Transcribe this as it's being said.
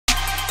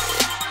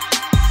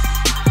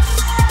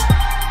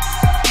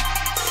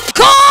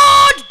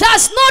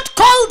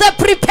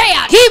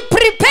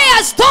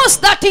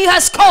those that he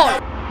has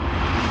called.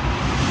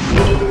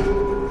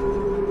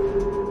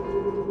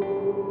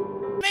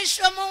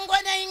 Tumishi wa Mungu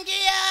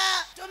anaingia.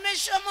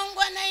 Tumishi wa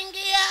Mungu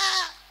anaingia.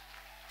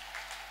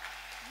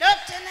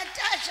 Dr.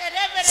 Natasha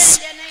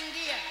Reverend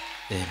anaingia.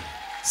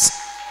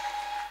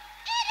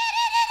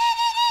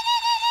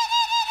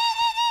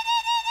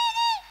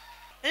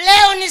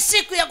 Leo ni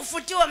siku ya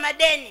kufutiwa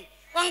madeni.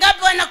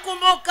 Wangapi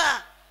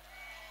wanakumbuka?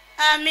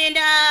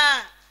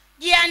 Amina.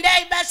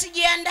 Jiandae basi,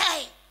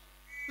 jiandae.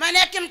 Maana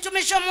yake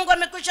mtumishi wa Mungu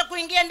amekwisha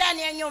kuingia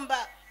ndani ya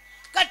nyumba.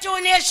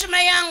 Katuni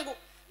heshima yangu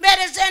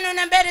mbele zenu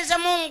na mbele za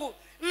Mungu.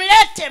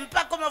 Mlete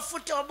mpako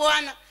mafuta wa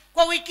Bwana.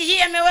 Kwa wiki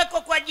hii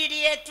amewekwa kwa ajili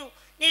yetu.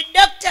 Ni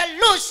Dr.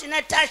 Lucy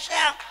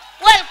Natasha.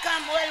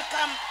 Welcome,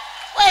 welcome.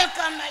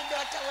 Welcome my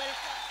daughter,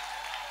 welcome.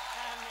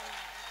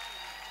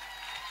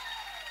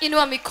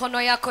 Inua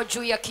mikono yako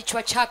juu ya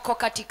kichwa chako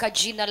katika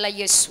jina la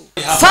Yesu.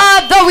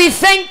 Father, we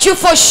thank you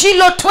for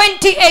Shiloh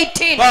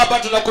 2018. Baba,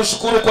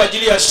 tunakushukuru kwa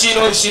ajili ya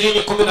Shiloh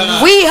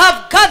 2018. We have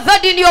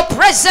gathered in your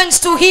presence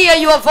to hear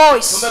your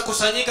voice.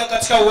 Tumekusanyika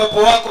katika uwepo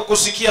wako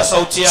kusikia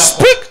sauti yako.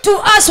 Speak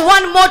to us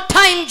one more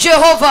time,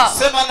 Jehovah.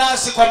 Sema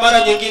nasi kwa mara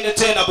nyingine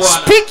tena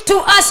Bwana. Speak to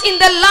us in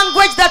the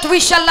language that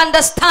we shall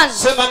understand.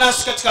 Sema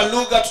nasi katika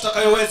lugha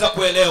tutakayoweza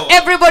kuelewa.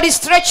 Everybody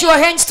stretch your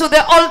hands to the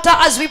altar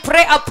as we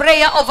pray a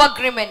prayer of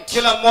agreement.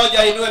 Kila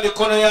mmoja inue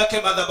mikono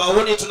yake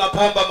madhabahuni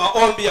tunapoomba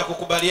maombi ya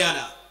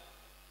kukubaliana.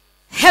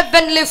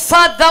 Heavenly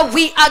Father,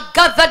 we are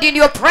gathered in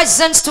your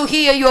presence to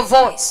hear your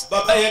voice.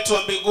 Baba yetu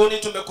wa mbinguni,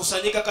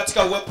 tumekusanyika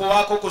katika uwepo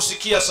wako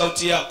kusikia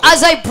sauti yako.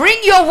 As I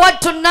bring your word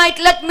tonight,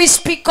 let me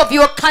speak of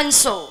your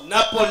counsel.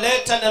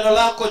 Napoleta neno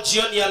lako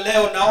jioni ya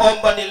leo,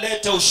 naomba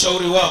nilete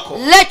ushauri wako.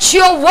 Let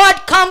your word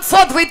come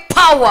forth with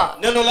power.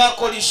 Neno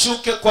lako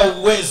lishuke kwa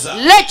uweza.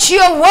 Let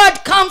your word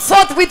come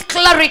forth with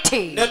clarity.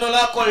 Neno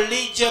lako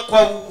lije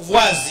kwa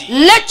uwazi.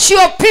 Let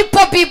your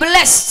people be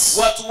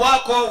blessed. Watu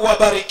wako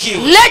wabarikiwe.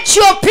 Let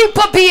your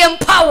people be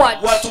empowered.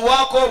 Watu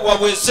wako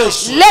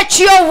wawezeshwe. Let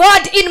your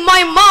word in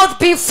my mouth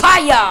be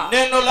fire.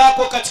 Neno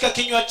lako katika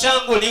kinywa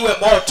changu liwe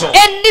moto.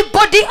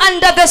 Anybody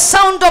under the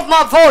sound of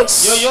my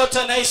voice yoyote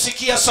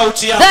anayesikia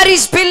sauti yangu, that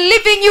is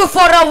believing you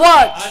for a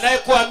word,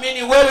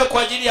 anayekuamini wewe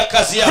kwa ajili ya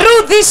kazi yako,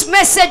 through this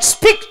message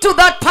speak to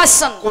that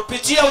person.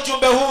 kupitia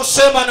ujumbe huu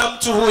sema na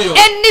mtu huyo.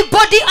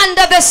 Anybody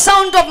under the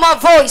sound of my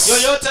voice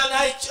yoyote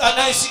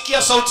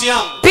anayesikia sauti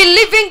yangu,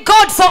 believing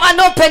God for an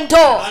open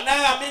door,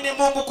 anayeamini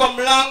Mungu kwa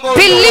mlango,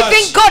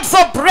 believing God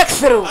for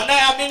breakthrough,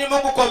 anayeamini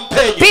Mungu kwa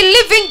mpenyo,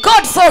 believing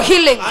God for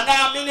healing,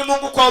 anayeamini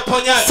Mungu kwa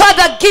uponyaji,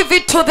 Father, give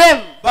it to them.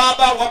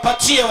 Baba,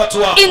 wapatie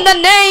watu wako In the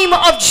name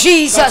of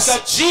Jesus. katika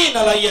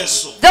jina la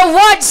Yesu. The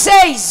word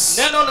says,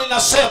 Neno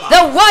linasema,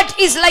 the word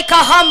is like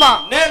a hammer.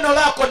 neno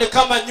lako ni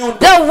kama nyundo.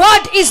 The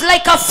word is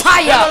like a Neno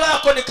fire.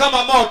 lako ni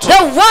kama moto.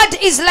 The word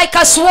is like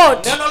a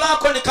sword. Neno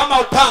lako ni kama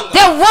upanga.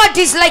 The word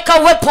is like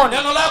a weapon.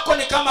 Neno lako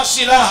ni kama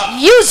silaha.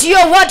 Use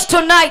your word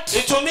tonight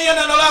Nitumie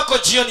neno lako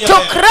jioni ya to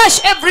leo crush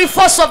every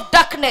force of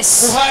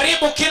darkness.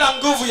 kuharibu kila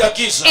nguvu ya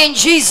giza In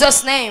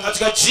Jesus' name.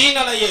 katika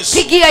jina la Yesu.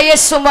 Pigia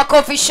Yesu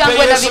makofi,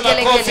 shangwe na Yesu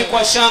makofi vigelegele.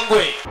 kwa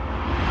shangwe.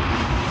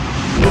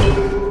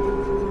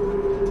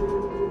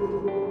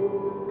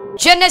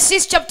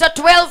 Genesis chapter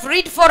 12,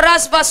 read for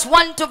us verse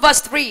 1 to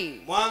verse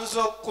 3.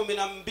 Mwanzo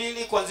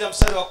 12 kuanzia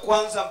mstari wa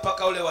kwanza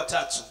mpaka ule wa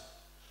 3.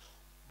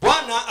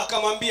 Bwana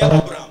akamwambia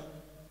Abraham,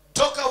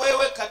 toka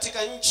wewe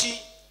katika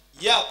nchi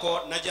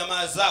yako na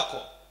jamaa zako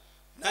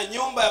na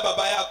nyumba ya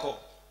baba yako,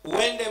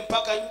 uende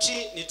mpaka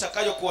nchi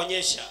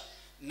nitakayokuonyesha,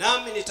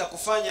 nami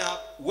nitakufanya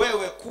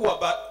wewe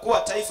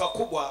kuwa taifa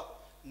kubwa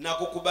na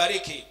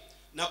kukubariki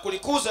na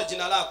kulikuza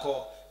jina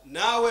lako,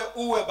 nawe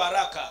uwe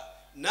baraka.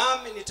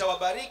 Nami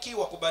nitawabariki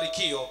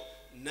wakubarikio,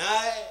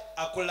 naye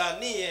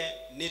akulanie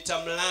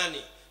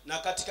nitamlani, na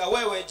katika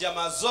wewe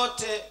jamaa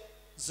zote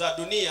za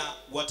dunia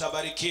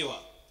watabarikiwa.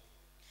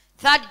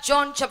 3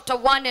 John chapter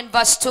 1 and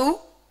verse 2.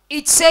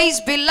 It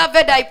says,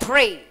 beloved, I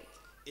pray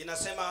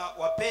Inasema,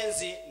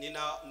 wapenzi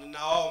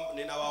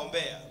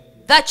ninawaombea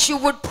that you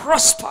would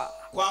prosper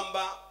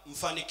kwamba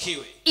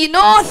mfanikiwe in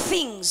all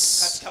things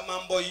katika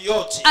mambo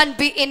yote and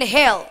be in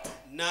health,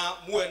 na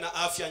muwe na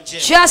afya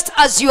njema, just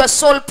as your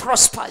soul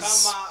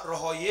prospers. kama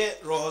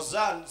roho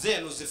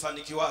zenu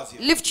zifanikiwavyo.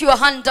 Lift your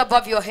hand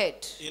above your head.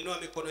 Inua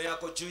mikono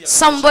yako juu ya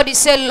Somebody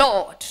say,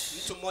 Lord,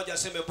 mtu mmoja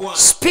aseme, Bwana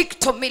speak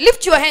to me.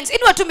 Lift your hands.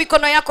 Inua tu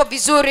mikono yako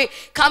vizuri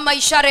kama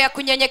ishara ya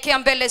kunyenyekea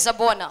mbele za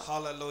Bwana.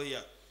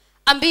 haleluya.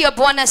 Ambia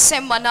Bwana,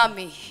 sema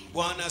nami.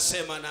 Bwana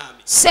sema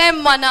nami.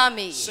 Sema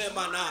nami.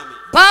 Sema nami.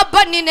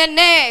 Baba,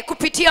 ninenee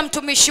kupitia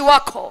mtumishi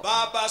wako.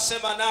 Baba,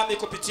 sema nami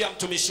kupitia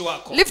mtumishi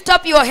wako. Lift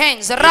up your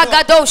hands.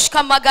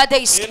 Ragadoshka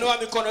magadeiska. Inua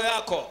mikono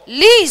yako.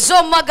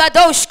 Lizo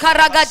magadoshka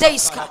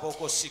ragadeiska.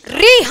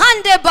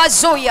 Rihande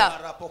bazoya.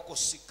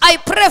 I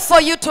pray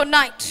for you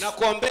tonight.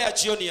 Nakuombea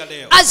jioni ya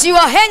leo. As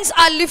your hands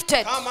are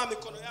lifted, Kama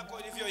mikono yako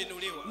ilivyo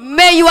ilivyoinuliwa.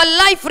 May your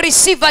life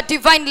receive a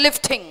divine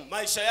lifting.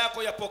 Maisha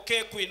yako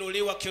yapokee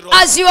kuinuliwa kiroho.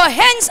 As your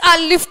hands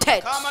are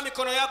lifted, Kama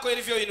mikono yako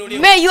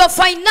ilivyoinuliwa. may your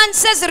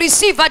finances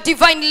receive a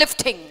divine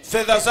lifting.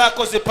 Fedha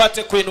zako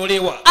zipate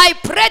kuinuliwa. I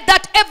pray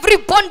that every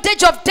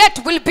bondage of debt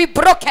will be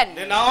broken.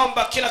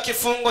 Ninaomba kila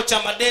kifungo cha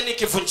madeni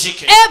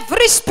kivunjike.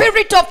 Every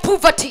spirit of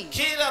poverty.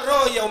 Kila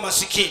roho ya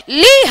umasikini.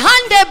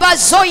 Lihande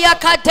bazoya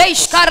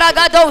kadesh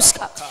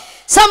karagadoska.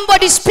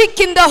 Somebody speak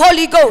in the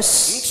Holy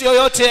Ghost. Mtu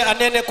yoyote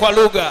anene kwa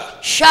lugha.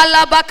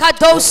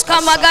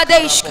 Shalabakadoska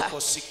magadeshka.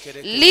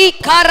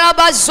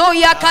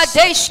 Likarabazoya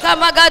kadeshka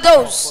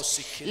magados.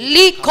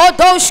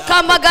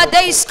 Likodoshka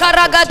magadeska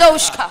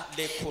ragadoshka.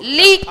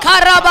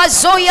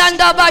 Likarabazoya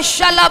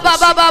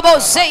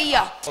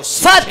ndabashalabababozeya.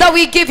 Father,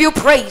 we give you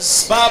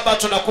praise. Baba,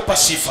 tunakupa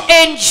sifa.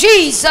 In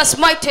Jesus'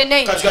 mighty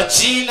name. Katika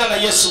jina la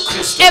Yesu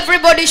Kristo.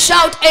 Everybody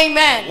shout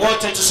amen.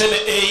 Wote tuseme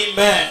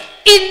amen.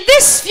 In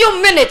these few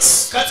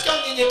minutes, Katika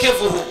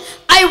unyenyekevu huu,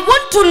 I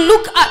want to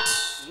look at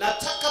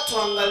nataka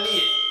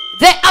tuangalie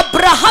the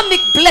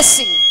Abrahamic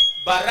blessing.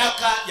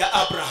 baraka ya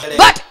Abraham.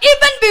 But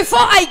even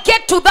before I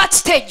get to that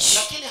stage,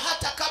 Lakini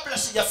hata kabla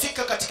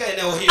sijafika katika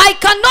eneo hili, I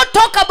cannot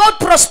talk about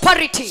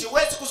prosperity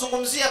siwezi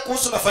kuzungumzia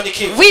kuhusu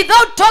mafanikio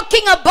without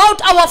talking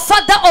about our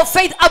father of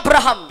faith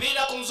Abraham.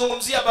 bila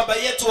kumzungumzia baba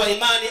yetu wa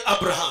imani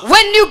Abraham.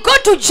 When you go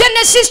to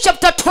Genesis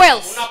chapter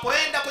 12,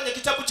 Unapoenda kwenye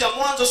kitabu cha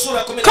Mwanzo sura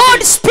ya God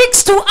 12,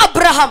 speaks to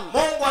Abraham.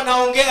 Mungu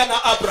anaongea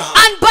na Abraham.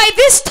 And by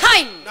this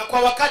time, Na kwa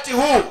wakati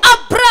huu,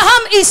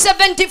 Abraham is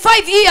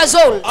 75 years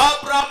old.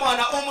 Abraham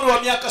ana umri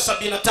wa miaka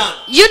 75.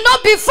 You know,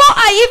 before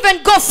I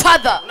even go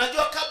further,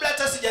 Unajua, kabla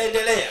hata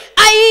sijaendelea,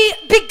 I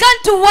began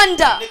to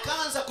wonder,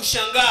 nikaanza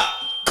kushangaa.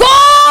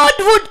 God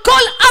would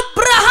call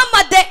Abraham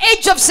at the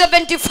age of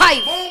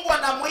 75. Mungu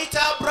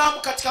anamuita Abraham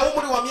katika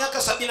umri wa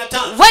miaka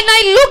 75. When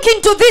I look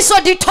into this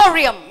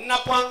auditorium,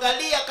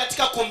 Ninapoangalia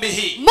katika kumbi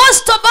hii,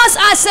 most of us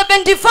are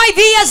 75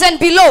 years and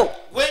below.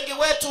 wengi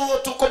wetu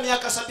tuko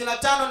miaka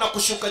 75 na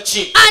kushuka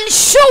chini. And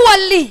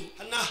surely,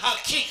 Na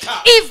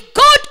hakika, if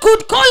God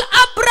could call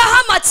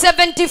Abraham at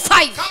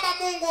 75, kama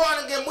Mungu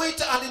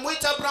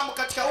alimuita Abraham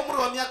katika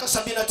umri wa miaka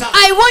 75,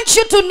 I want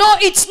you to know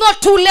it's not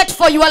too late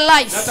for your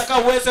life. nataka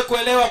uweze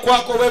kuelewa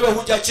kwako wewe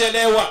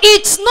hujachelewa.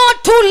 It's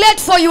not too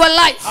late for your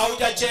life.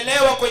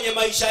 Haujachelewa kwenye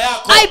maisha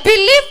yako. I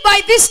believe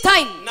by this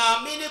time,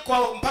 Naamini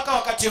kwa mpaka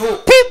wakati huu,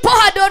 people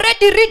had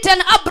already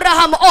written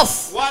Abraham off.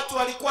 watu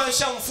walikuwa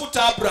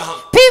washamfuta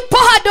Abraham.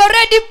 People had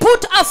already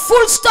put a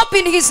full stop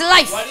in his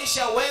life.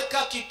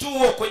 Walishaweka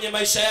kituo kwenye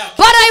maisha yake.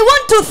 But I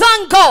want to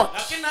thank God.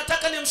 Lakini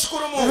nataka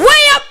nimshukuru Mungu.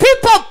 Where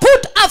people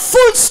put a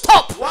full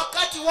stop,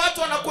 Wakati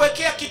watu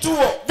wanakuwekea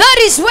kituo, that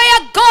is where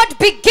God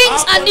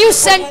begins a new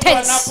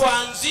sentence.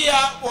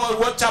 Anapoanzia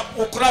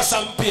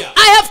ukurasa mpya.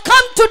 I have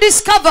come to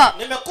discover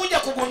Nimekuja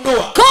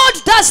kugundua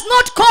God does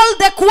not call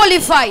the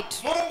qualified.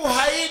 Mungu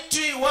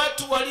haiti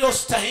watu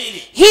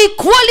waliostahili. He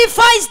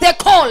qualifies the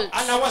called.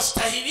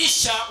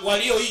 Anawastahilisha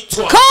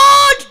walioitwa.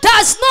 God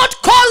does not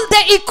call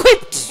the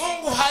equipped,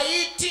 Mungu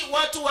haiti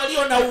watu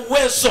walio na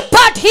uwezo,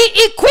 but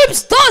he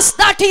equips those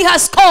that he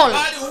has called.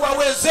 bali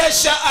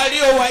huwawezesha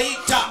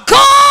aliowaita.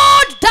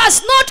 God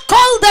does not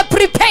call the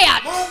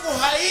prepared. Mungu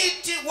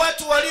haiti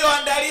watu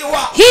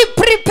walioandaliwa, He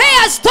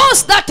prepares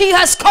those that he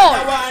has called.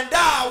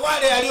 anawaandaa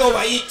wale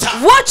aliowaita.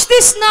 Watch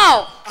this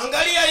now.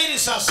 Angalia hili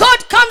sasa. God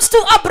comes to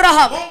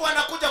Abraham. Mungu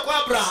anakuja kwa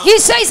Abraham. He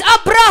says,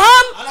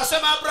 Abraham,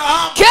 Anasema,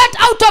 Abraham,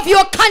 get out of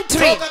your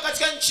country. toka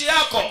katika nchi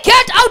yako.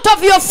 Get out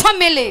of your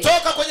family.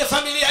 Toka kwenye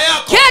familia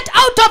yako. Get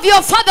out of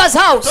your father's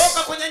house.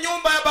 Toka kwenye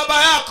nyumba ya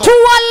baba yako. To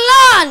a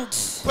land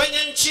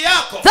Kwenye nchi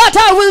yako. that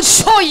I will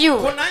show you.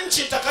 Kuna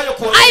nchi I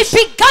nitakayokuonyesha.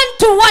 began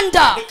to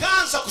wonder,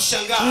 Nikaanza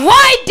kushangaa.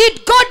 why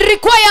did God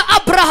require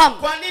Abraham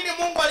Kwa nini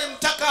Mungu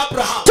alimtaka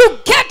Abraham to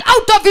get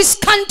out of his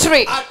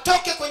country,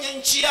 atoke kwenye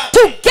nchi yake,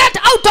 to get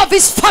out of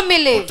his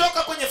family,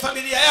 kutoka kwenye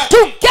familia yake,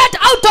 to get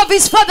out of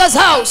his father's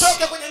house,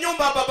 atoke kwenye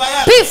nyumba ya baba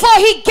yake, before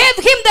he gave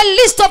him the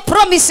list of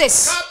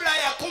promises? kabla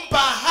ya kumpa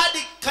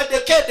ahadi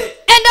kedekede?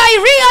 And I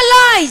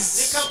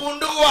realized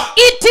Nikagundua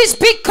it is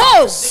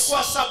because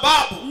kwa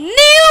sababu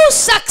new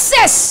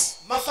success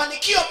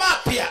mafanikio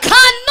mapya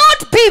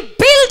cannot be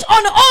built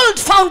on old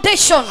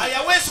foundation.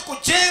 hayawezi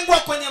kujengwa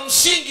kwenye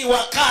msingi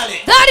wa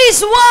kale. That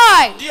is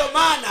why Ndiyo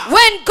maana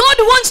when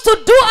God wants to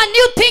do a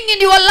new thing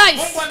in your life,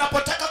 Mungu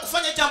anapotaka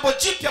kufanya jambo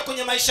jipya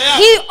kwenye maisha yako,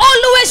 he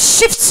always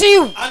shifts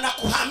you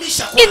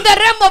anakuhamisha in the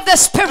realm of the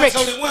spirit. katika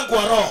ulimwengu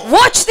wa roho.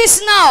 Watch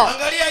this now.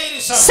 Angalia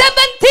hili sasa. 7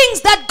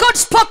 things that God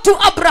spoke to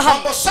Abraham.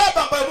 Mambo 7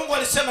 ambayo Mungu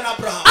alisema na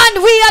Abraham. And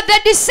we are the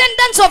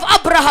descendants of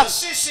Abraham.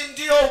 Sisi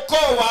ndio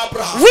ukoo wa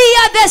Abraham. We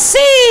are the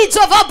seeds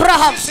of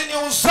Abraham. Sisi ni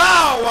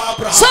uzao wa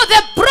Abraham. So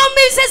the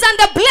promises and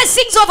the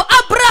blessings of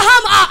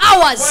Abraham are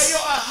Kwa ours. hiyo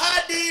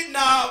ahadi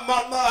na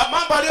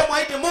mambo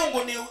aliyomwahidi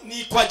Mungu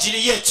ni kwa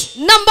ajili yetu.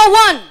 Number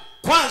 1,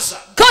 Kwanza,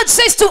 God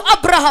says to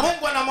Abraham,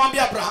 Mungu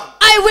anamwambia Abraham,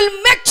 I will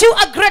make you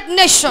a great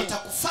nation.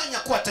 nitakufanya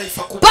kuwa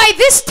taifa kubwa. By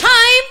this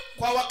time,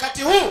 Kwa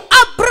wakati huu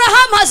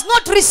Abraham has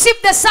not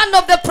received the son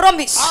of the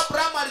promise.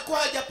 Abraham alikuwa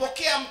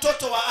hajapokea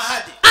mtoto wa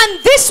ahadi.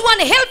 And this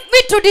one helped me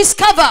to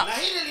discover Na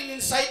hili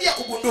kunisaidia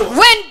kugundua.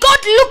 When God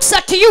looks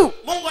at you,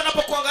 Mungu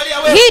anapokuangalia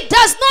wewe, he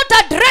does not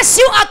address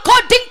you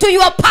according to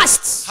your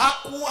past.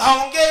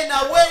 haongei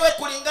na wewe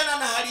kulingana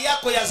na hali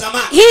yako ya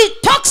zamani. He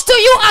talks to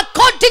you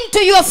according to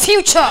your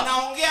future.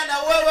 Anaongea na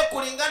wewe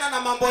kulingana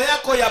na mambo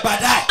yako ya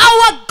baadaye.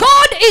 Our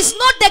God is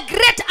not the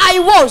great I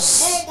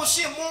was. Mungu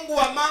si Mungu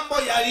wa mambo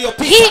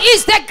yaliyopita. He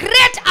is the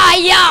great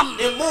I am.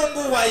 Ni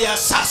Mungu wa ya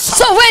sasa.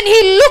 So when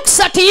he looks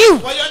at you,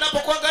 Kwa hiyo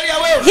anapokuangalia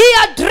wewe, he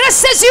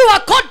addresses you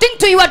according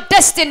to your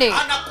destiny.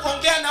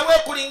 anakuongea na wewe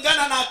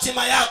kulingana na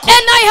hatima yako.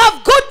 And I have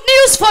good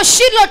news for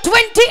Shiloh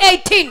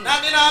 2018. Na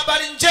nina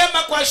habari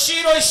njema kwa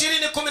Shiloh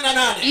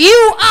 2018.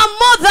 You are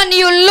more than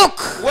you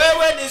look.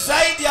 Wewe ni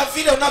zaidi ya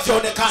vile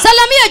unavyoonekana.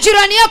 Salamia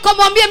jirani yako,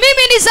 mwambie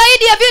mimi ni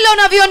zaidi ya vile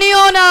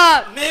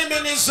unavyoniona.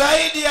 Mimi ni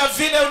zaidi ya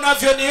vile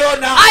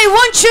unavyoniona. I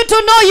want you to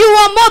know you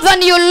are more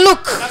than you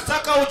look.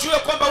 Nataka ujue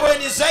kwamba wewe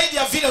ni zaidi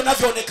ya vile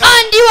unavyoonekana.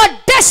 And your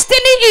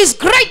destiny is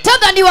greater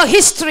than your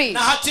history. Na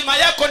hatima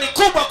yako ni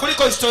kubwa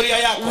kuliko historia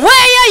yako.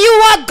 Where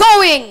you are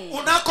going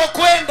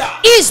Unakokwenda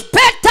is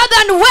better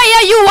than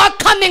where you are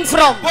coming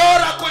from.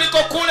 bora kuliko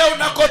kule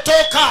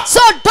unakotoka. So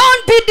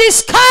don't be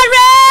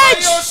discouraged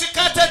Hiyo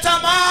usikate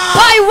tamaa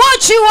by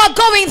what you are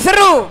going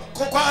through.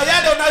 kwa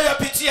yale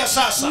unayoyapitia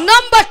sasa.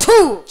 Number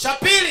 2, Cha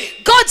pili,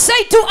 God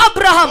said to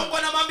Abraham, Mungu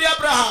anamwambia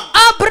Abraham,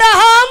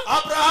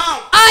 Abraham,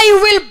 I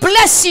will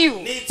bless you.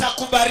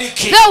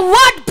 nitakubariki. The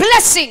word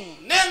blessing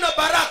Neno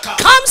baraka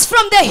comes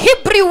from the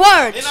Hebrew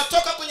word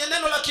linatoka kwenye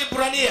neno la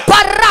Kiebrania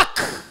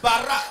barak,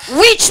 baraka,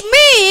 which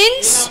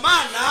means ina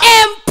maana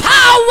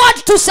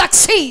empowered to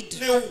succeed.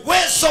 ni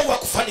uwezo wa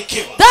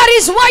kufanikiwa. That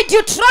is why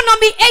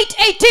Deuteronomy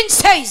 8:18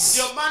 says,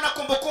 Ndio maana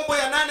Kumbukumbu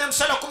ya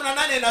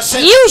 8:18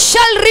 inasema, you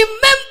shall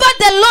remember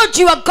the Lord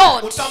your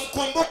God,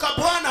 utamkumbuka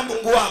Bwana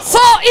Mungu wako,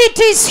 for it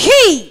is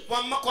he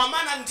kwa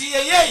maana ndiye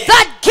yeye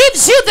that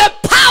gives you the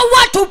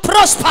power to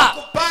prosper.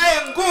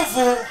 kupae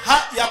nguvu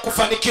ya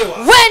kufanikiwa.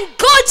 When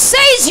God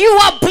says you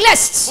are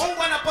blessed,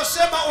 Mungu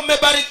anaposema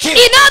umebarikiwa,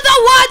 in other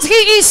words,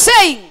 he is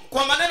saying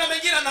kwa maneno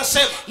mengine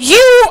anasema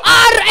you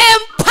are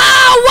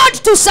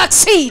empowered to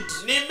succeed.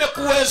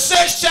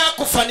 nimekuwezesha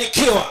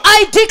kufanikiwa.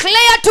 I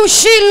declare to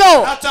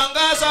Shiloh,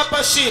 Natangaza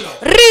hapa Shiloh,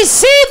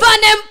 receive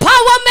an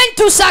empowerment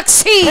to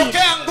succeed.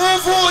 pokea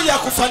nguvu ya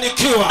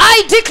kufanikiwa.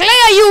 I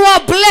declare you are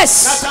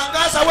blessed.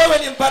 Natangaza wewe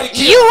ni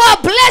mbarikiwa. You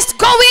are blessed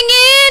going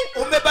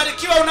in.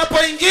 Umebarikiwa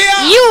unapoingia,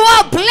 You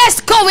are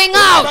blessed going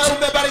out.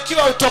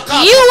 umebarikiwa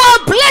utokapo. You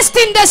are blessed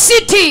in the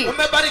city.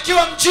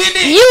 Umebarikiwa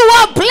mjini, You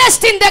are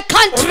blessed in the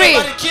country.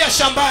 umebarikiwa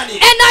shambani.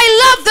 And I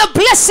love the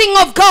blessing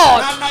of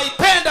God, Na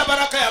naipenda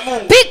baraka ya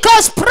Mungu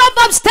because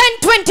Proverbs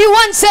 10:21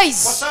 kwa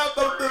says,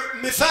 sababu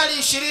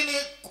Mithali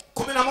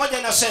 20:11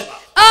 inasema,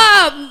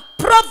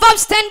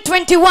 Proverbs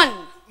 10:21,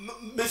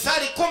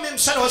 Mithali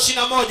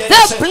 10:21 the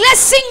inasema,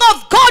 blessing of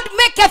God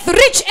maketh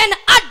rich and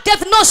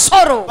addeth no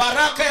sorrow.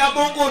 baraka ya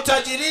Mungu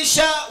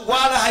utajirisha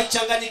wala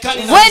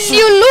haichanganyikani na When huzuni.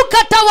 you look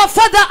at our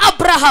father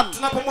Abraham,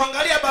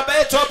 Tunapomwangalia baba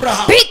yetu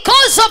Abraham,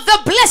 because of the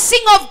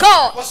blessing of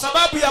God, kwa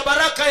sababu ya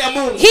baraka ya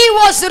Mungu he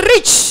was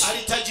rich.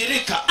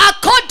 alitajirika,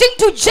 According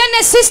to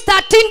Genesis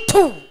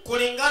 13:2,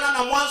 kulingana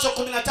na Mwanzo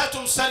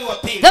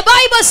 13:2. the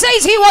Bible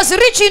says he was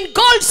rich in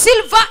gold,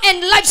 silver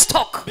and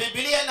livestock.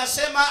 Biblia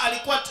inasema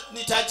alikuwa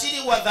ni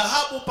tajiri wa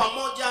dhahabu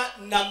pamoja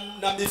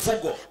na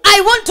mifugo.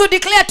 I want to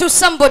declare to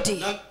somebody,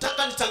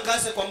 Nataka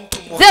nitangaze kwa mtu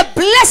mmoja, the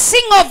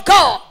blessing of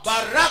God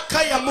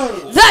baraka ya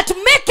Mungu that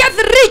maketh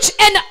rich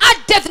and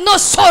addeth no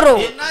sorrow,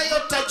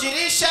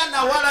 inayotajirisha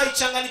na wala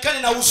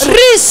haichanganyikani na huzuni.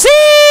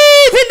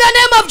 receive in the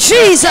name of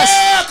Jesus.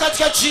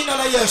 Katika jina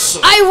la Yesu.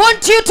 I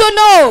want you to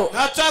know,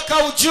 Nataka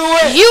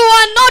ujue you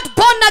are not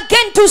born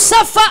again to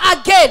suffer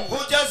again.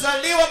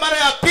 hujazaliwa mara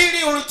ya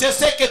pili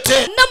uliteseke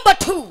tena. Number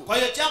 2, Kwa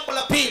hiyo jambo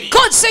la pili,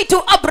 God said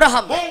to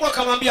Abraham, Mungu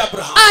akamwambia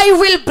Abraham, I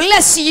will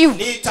bless you.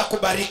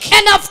 nitakubariki.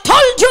 And I've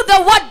told you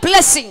the word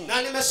blessing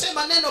Na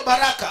nimesema neno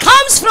baraka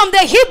comes from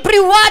the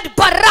Hebrew word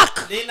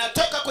barak,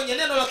 linatoka kwenye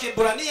neno la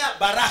Kiebrania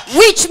baraka,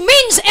 which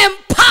means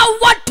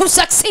empowered to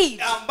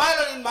succeed.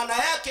 ambalo ni maana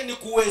yake ni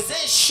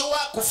kuwezeshwa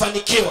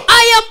kufanikiwa.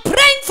 I am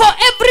praying for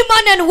every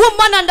man and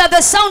woman under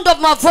the sound of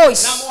my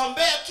voice,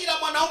 Namuombea kila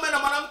mwanaume na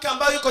mwanamke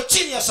ambaye yuko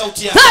chini ya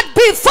sauti yake, that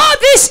before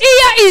this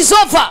year is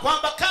over,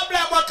 kwamba kabla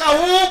ya mwaka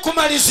huu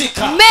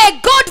kumalizika, may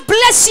God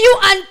bless you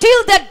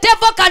until the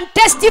devil can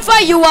testify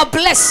you are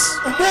blessed.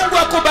 Mungu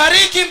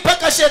akubariki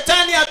mpaka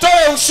shetani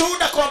atoe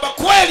ushuhuda kwamba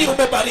kweli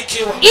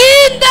umebarikiwa.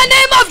 In the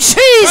name of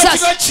Jesus,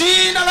 Katika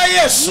jina la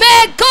Yesu,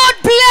 may God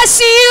bless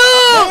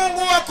you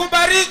Mungu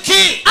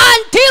akubariki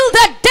until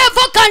the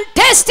devil can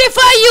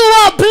testify you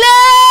are ni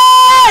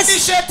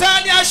blessed.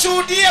 shetani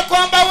ashuhudie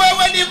kwamba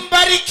wewe ni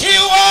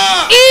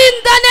mbarikiwa. In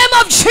the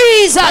name of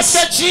Jesus,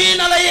 Katika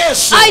jina la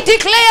Yesu, I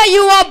declare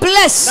you are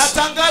blessed.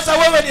 natangaza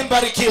wewe ni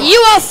mbarikiwa.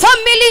 Your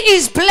family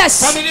is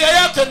blessed. Familia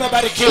yako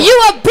imebarikiwa.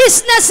 Your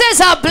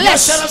businesses are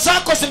blessed. Biashara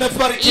zako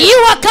zimebarikiwa.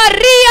 Your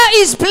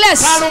career is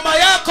blessed. Taaluma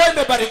yako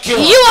imebarikiwa.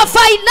 Your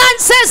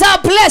finances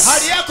are blessed.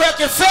 Hali yako ya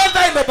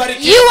kifedha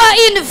imebarikiwa.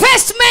 Your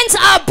investments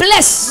are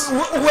blessed.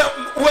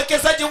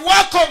 uwekezaji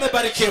wako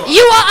umebarikiwa.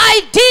 Your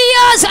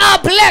ideas are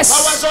blessed.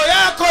 Mawazo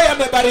yako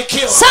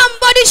yamebarikiwa.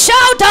 Somebody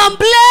shout, I'm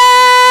blessed.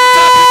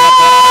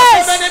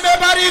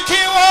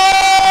 Nimebarikiwa.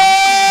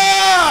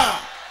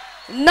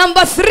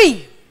 Number 3.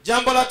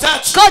 Jambo la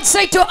 3. God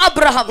said to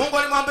Abraham, Mungu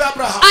alimwambia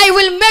Abraham, I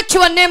will make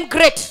your name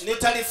great.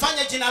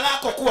 nitalifanya jina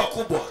lako kuwa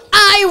kubwa.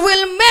 I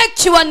will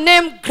make your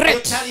name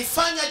great.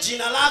 Nitalifanya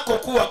jina lako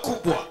kuwa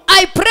kubwa.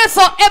 I pray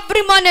for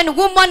every man and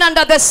woman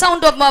under the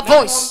sound of my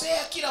voice.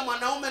 Naombea kila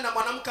mwanaume na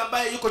mwanamke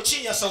ambaye yuko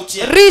chini ya sauti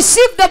yangu.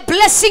 Receive the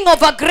blessing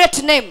of a great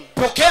name.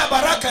 Pokea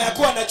baraka ya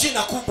kuwa na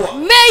jina kubwa.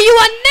 May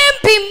your name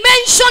be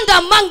mentioned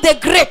among the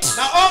great.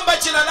 Naomba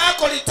jina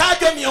lako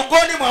litajwe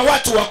miongoni mwa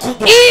watu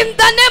wakubwa. In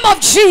the name of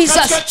Jesus.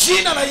 Katika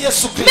jina la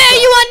Yesu Kristo.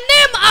 May your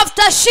name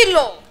after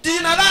Shiloh.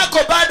 Jina lako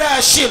baada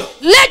ya Shiloh.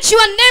 Let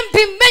your name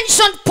be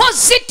mentioned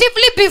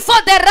positively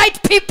before the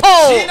right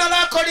people. Jina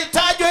lako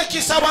litajwe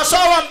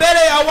kisawasawa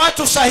mbele ya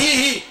watu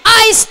sahihi.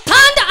 I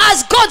stand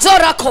as God's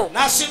oracle.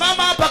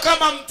 Nasimama hapa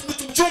kama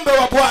mjumbe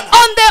wa Bwana.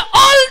 On the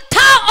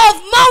altar of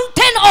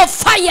mountain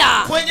of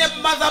fire. Kwenye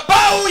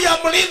madhabahu ya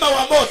mlima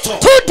wa moto.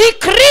 To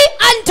decree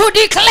and to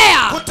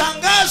declare.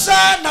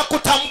 Kutangaza na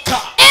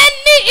kutamka.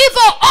 Any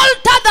evil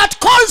altar that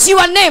calls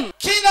your name.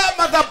 Kila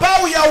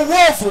madhabahu ya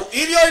uovu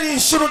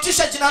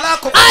iliyolishurutisha jina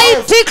lako. I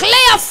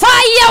declare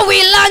fire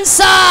will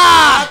answer.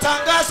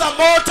 Natangaza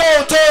moto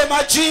utoe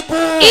majibu.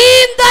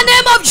 In the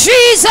name of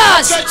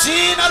Jesus. Katika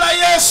jina la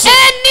Yesu.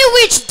 Any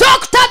witch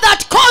doctor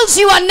that calls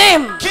your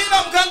name.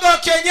 Kila mganga wa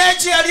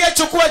kienyeji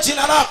aliyechukua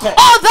jina lako.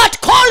 Or that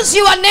calls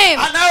your name.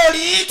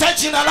 Anaoliita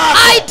jina lako.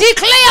 I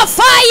declare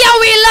fire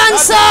will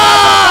answer.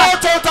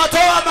 Moto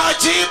utatoa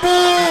majibu.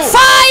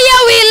 Fire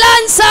will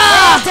answer.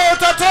 Moto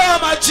utatoa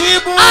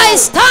majibu. I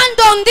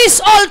stand on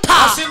this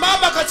altar.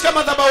 Nasimama katika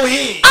madhabahu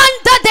hii.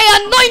 Under the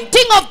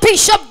anointing of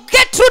Bishop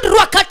Gertrude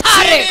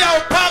Rwakatare. Chini ya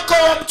upako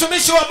wa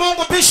mtumishi wa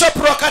Mungu Bishop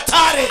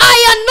Rwakatare.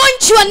 I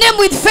anoint your name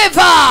with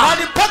favor.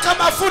 Nalipaka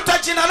mafuta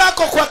jina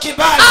lako kwa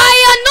kibali.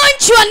 I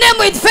anoint your name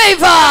with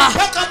favor.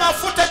 Paka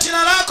mafuta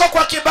jina lako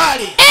kwa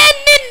kibali.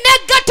 Any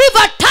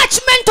negative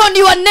attachment on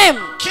your name.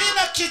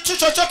 Kila kitu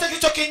chochote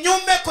kilicho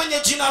kinyume kwenye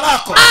jina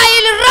lako.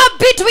 I'll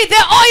rub it with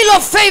the oil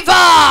of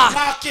favor.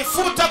 Na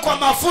kifuta kwa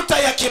mafuta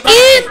ya kibali.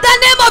 In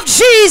the name of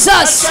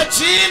Jesus. Katika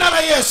jina la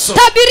Yesu.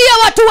 Tabiria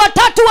watu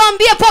watatu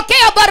waambie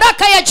pokea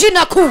baraka ya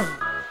jina kuu.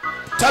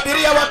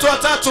 Tabiria watu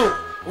watatu.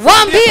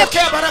 Waambie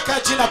pokea baraka ya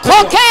jina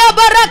kubwa. pokea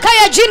baraka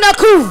ya jina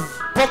kuu.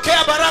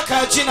 Pokea baraka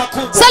ya jina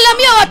kubwa.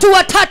 Salamia watu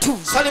watatu.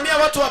 Salimia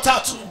watu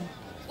watatu.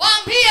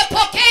 Waambie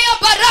pokea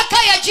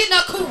baraka ya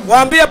jina kuu.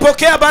 Waambie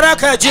pokea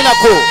baraka ya jina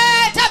kuu.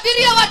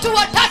 Tabiria watu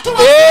watatu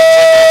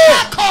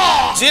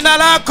jina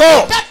lako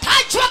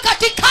itatajwa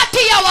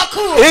katikati ya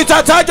wakuu.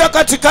 Itatajwa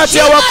katikati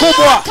ya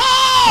wakubwa.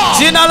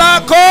 Jina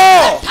lako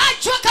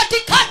itatajwa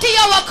katikati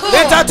ya wakuu.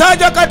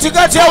 Itatajwa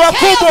katikati ya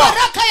wakubwa.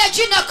 Baraka ya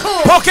jina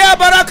kuu. Pokea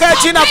baraka ya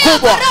jina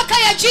kubwa. Baraka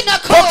ya jina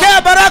kuu.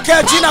 Pokea baraka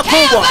ya jina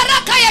kubwa.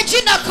 Baraka ya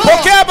jina kuu.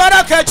 Pokea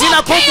baraka ya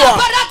jina kubwa.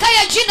 Baraka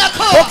ya jina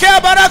kuu. Pokea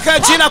baraka ya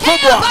jina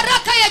kubwa.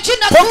 Baraka ya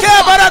jina kubwa.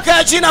 Pokea baraka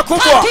ya jina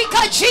kubwa.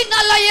 Katika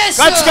jina la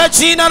Yesu. Katika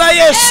jina la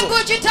Yesu.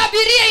 Hebu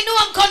jitabirie,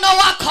 inua mkono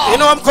wako.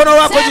 Inua mkono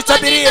wako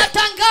jitabirie.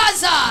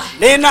 Ninatangaza.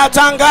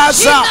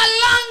 Ninatangaza.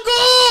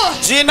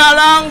 Jina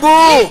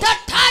langu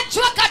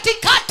litatajwa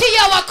katikati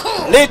ya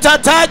wakuu.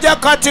 Litataja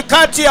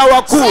katikati ya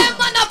wakuu.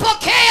 Sema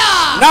napokea.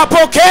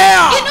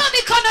 Napokea. Inua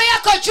mikono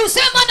yako juu,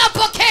 sema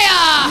napokea.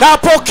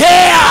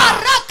 Napokea.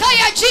 Baraka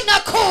ya jina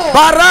kuu.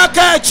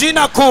 Baraka ya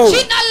jina kuu.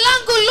 Jina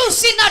langu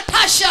Lucy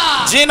Natasha.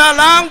 Jina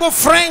langu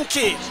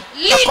Frankie.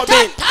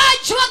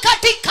 Litatajwa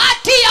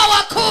katikati ya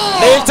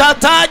wakuu.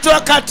 Litatajwa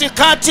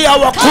katikati ya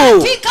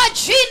wakuu. Katika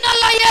jina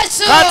la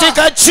Yesu.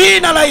 Katika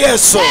jina la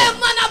Yesu.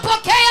 Sema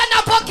napokea,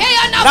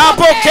 napokea,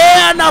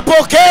 napokea.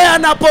 Napokea,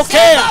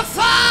 napokea.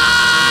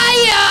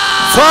 Fire.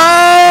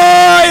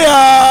 Fire.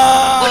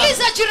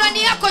 Muulize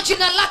jirani yako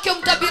jina lake,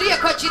 umtabirie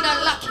kwa jina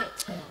lake.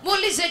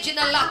 Muulize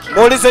jina lake.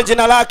 Muulize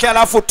jina lake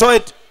alafu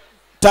toe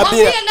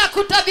tabia. Mwambie na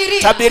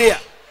kutabiria. Tabiria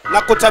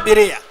na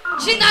kutabiria.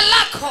 Jina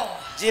lako.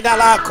 Jina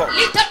lako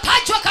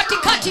litatajwa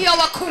katikati ya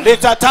wakuu.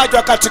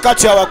 Litatajwa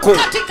katikati ya wakuu.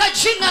 Katika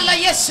jina la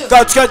Yesu.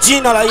 Katika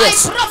jina la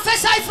Yesu. I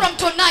prophesy from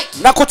tonight.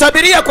 Na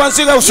kutabiria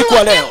kuanzia usiku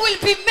wa leo. Your name will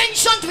be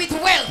mentioned with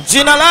wealth.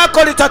 Jina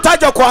lako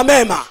litatajwa kwa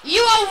mema.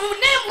 Your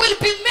name will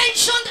be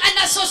mentioned and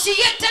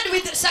associated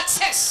with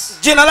success.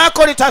 Jina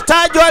lako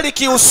litatajwa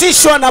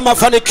likihusishwa na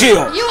mafanikio.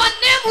 Your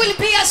name will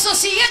be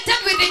associated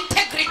with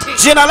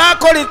integrity. Jina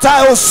lako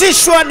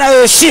litahusishwa na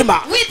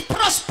heshima. With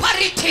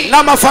prosperity.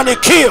 Na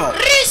mafanikio.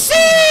 Receive.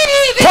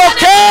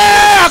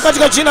 Pokea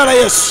katika jina la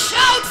Yesu.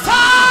 Shout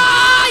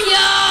fire.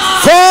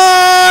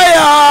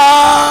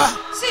 Fire.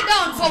 Sit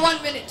down for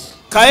 1 minute.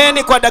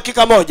 Kaeni kwa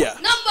dakika moja.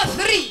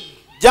 Number 3.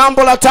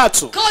 Jambo la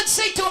 3. God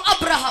said to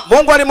Abraham.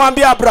 Mungu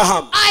alimwambia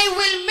Abraham. I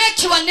will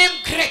make your name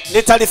great.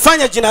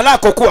 Nitalifanya jina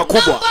lako kuwa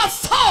kubwa. Number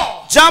 4.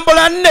 Jambo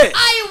la 4.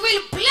 I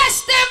will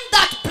bless them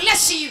that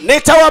bless you.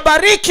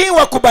 Nitawabariki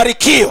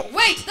wakubarikio.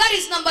 Wait, that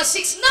is number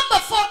 6. Number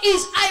 4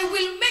 is I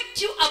will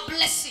make you a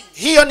blessing.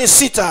 Hiyo ni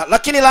 6,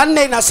 lakini la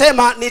 4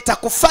 inasema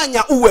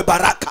nitakufanya uwe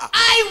baraka.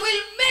 I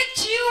will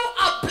make you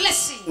a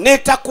blessing.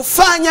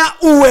 Nitakufanya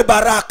uwe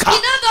baraka. In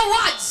other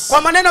words,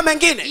 kwa maneno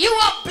mengine, you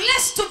are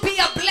blessed to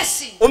be a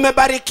blessing.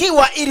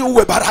 Umebarikiwa ili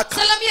uwe baraka.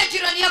 Salamia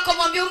jirani yako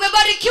mwambie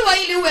umebarikiwa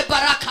ili uwe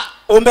baraka.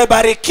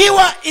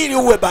 Umebarikiwa ili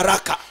uwe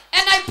baraka.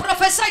 And I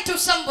prophesy to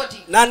somebody.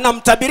 Na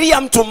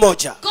namtabiria mtu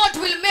mmoja.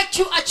 God will make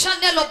you a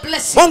channel of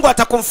blessing. Mungu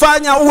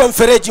atakufanya uwe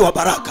mfereji wa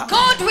baraka.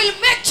 God will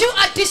make you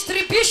a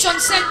distribution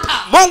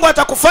center. Mungu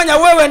atakufanya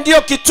wewe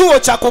ndio kituo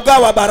cha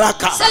kugawa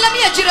baraka.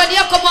 Salamia jirani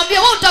yako mwambie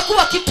wewe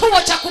utakuwa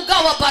kituo cha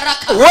kugawa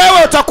baraka.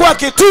 Wewe utakuwa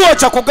kituo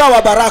cha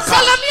kugawa baraka.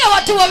 Salamia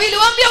watu wawili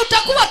mwambie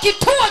utakuwa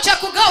kituo cha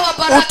kugawa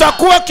baraka.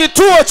 Utakuwa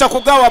kituo cha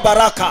kugawa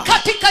baraka.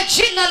 Katika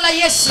jina la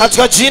Yesu.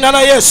 Katika jina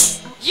la Yesu.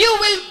 You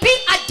will be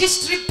a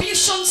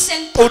distribution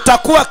center.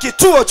 Utakuwa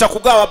kituo cha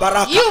kugawa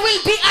baraka. You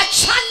will be a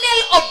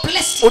channel of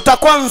blessing.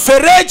 Utakuwa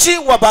mfereji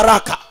wa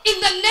baraka. In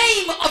the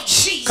name of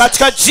Jesus.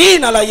 Katika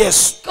jina la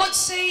Yesu. God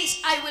says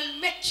I will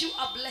make you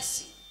a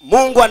blessing.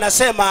 Mungu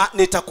anasema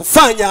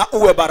nitakufanya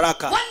uwe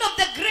baraka. One of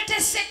the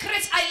greatest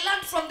secrets I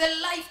learned from the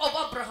life of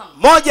Abraham.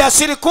 Moja ya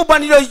siri kubwa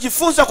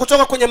niliyojifunza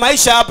kutoka kwenye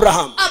maisha ya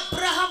Abraham.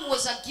 Abraham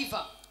was a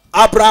giver.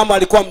 Abraham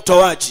alikuwa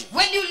mtoaji.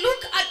 When you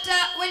look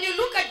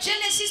at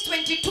Genesis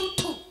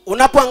 22:2.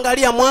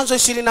 Unapoangalia Mwanzo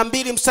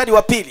 22 mstari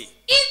wa 2.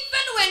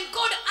 Even when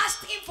God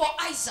asked him for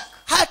Isaac.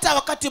 Hata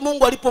wakati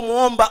Mungu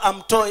alipomuomba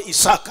amtoe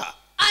Isaka.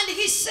 And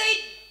he said,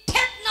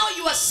 "Take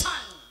now your son."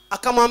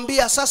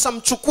 Akamwambia sasa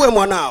mchukue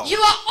mwanao.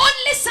 Your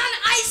only son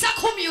Isaac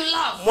whom you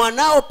love.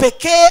 Mwanao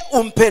pekee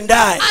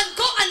umpendaye. And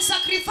go and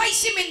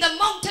sacrifice him in the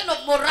mountain of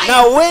Moriah.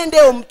 Na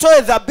uende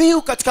umtoe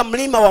dhabihu katika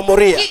mlima wa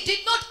Moria. He did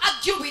not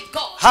argue with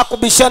God.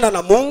 Hakubishana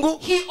na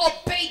Mungu. He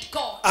obeyed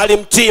God.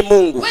 Alimtii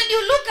Mungu. When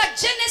you look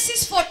at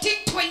Genesis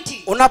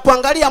 14:20.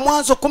 Unapoangalia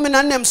Mwanzo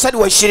 14 mstari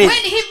wa 20.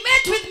 When he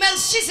met with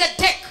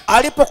Melchizedek.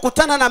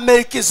 Alipokutana na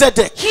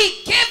Melkizedek. He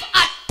gave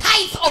a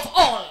tithe of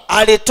all.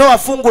 Alitoa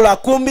fungu la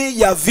 10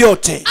 ya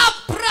vyote.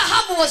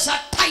 Abraham was a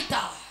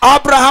tither.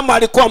 Abraham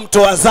alikuwa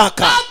mtoa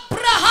zaka.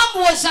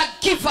 Abraham was a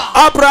giver.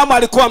 Abraham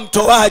alikuwa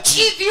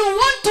mtoaji. If you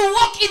want to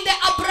walk in the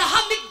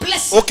Abrahamic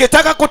blessing.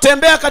 Ukitaka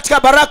kutembea katika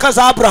baraka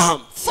za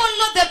Abraham.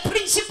 Follow the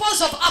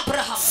principles of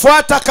Abraham.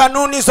 Fuata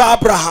kanuni za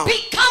Abraham.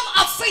 Become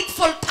a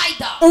faithful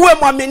tither. Uwe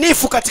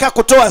mwaminifu katika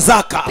kutoa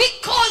zaka.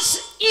 Because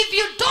if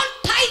you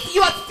don't tithe,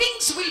 your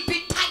things will be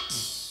tight.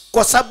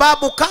 Kwa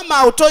sababu kama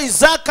hutoi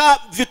zaka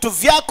vitu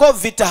vyako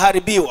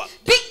vitaharibiwa.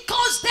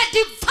 Because the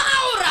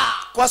devourer.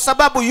 Kwa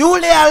sababu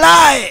yule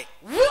alaye.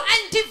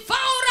 And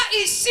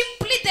devourer is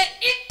simply the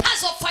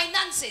eaters of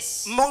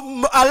finances.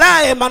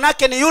 Alaye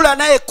manake ni yule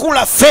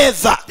anayekula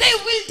fedha. They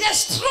will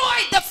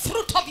destroy the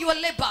fruit of your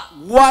labor.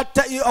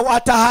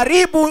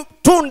 Wataharibu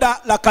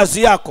tunda la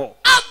kazi yako.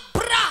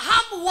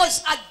 Abraham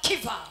was a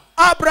giver.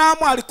 Abraham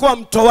alikuwa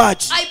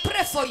mtoaji. I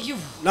pray for you.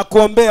 Na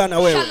kuombea na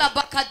wewe.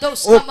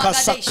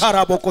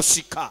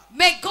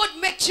 May God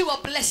make you a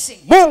blessing.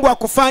 Mungu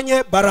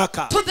akufanye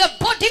baraka. To the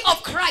body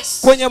of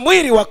Christ. Kwenye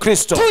mwili wa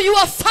Kristo. To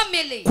your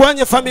family.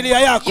 Kwenye familia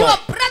yako. Your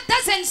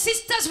brothers and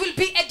sisters will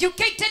be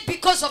educated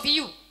because of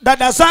you.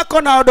 Dada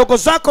zako na wadogo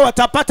zako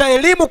watapata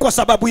elimu kwa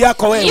sababu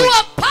yako wewe.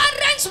 Your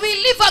parents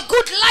will live a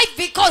good life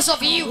because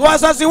of you.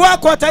 Wazazi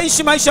wako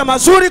wataishi maisha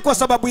mazuri kwa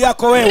sababu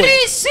yako wewe.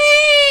 Receive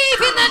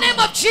in the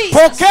name of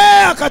Jesus.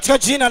 Pokea katika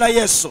jina la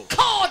Yesu.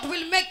 God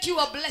will make you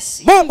a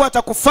blessing. Mungu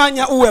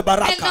atakufanya uwe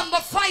baraka. And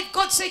number 5,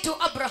 God said to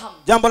Abraham.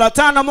 Jambo la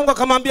 5 Mungu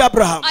akamwambia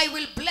Abraham. I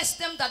will bless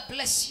them that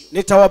bless you.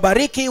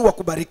 Nitawabariki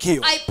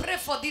wakubarikio. I pray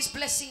for this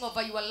blessing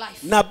over your life.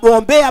 Na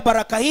ombea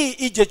baraka hii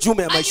ije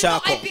jume ya maisha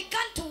yako. I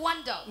began to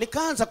wonder.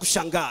 Nikaanza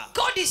kushangaa.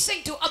 God is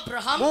saying to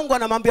Abraham. Mungu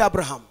anamwambia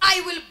Abraham.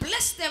 I will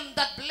bless them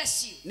that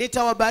bless you.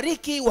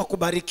 Nitawabariki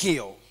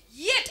wakubarikio.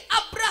 Yet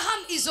Abraham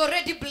is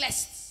already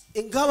blessed.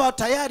 Ingawa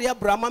tayari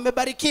Abraham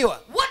amebarikiwa.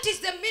 What is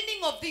the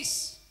meaning of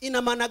this?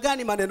 Ina maana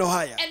gani maneno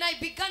haya? And I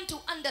began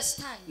to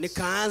understand.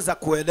 Nikaanza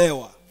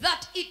kuelewa.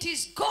 That it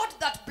is God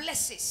that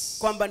blesses.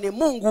 Kwamba ni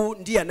Mungu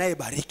ndiye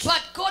anayebariki.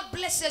 But God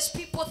blesses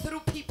people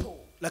through people.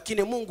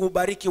 Lakini Mungu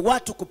hubariki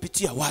watu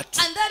kupitia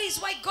watu. And that is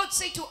why God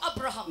said to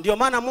Abraham. Ndio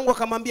maana Mungu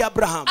akamwambia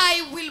Abraham.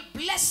 I will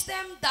bless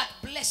them that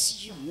bless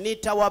you.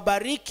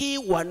 Nitawabariki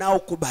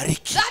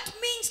wanaokubariki. That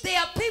means there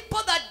are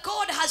people that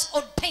God has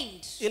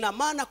ordained. Ina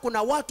maana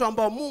kuna watu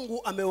ambao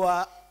Mungu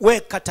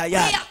amewaweka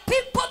tayari. There are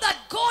people that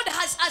God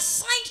has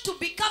assigned to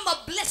become a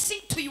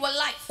blessing to your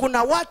life.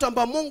 Kuna watu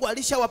ambao Mungu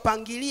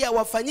alishawapangilia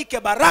wafanyike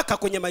baraka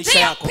kwenye maisha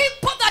yako. There are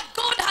people that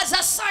God has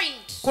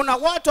assigned. Kuna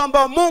watu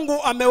ambao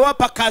Mungu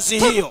amewapa kazi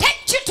hiyo. To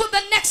take you to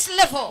the next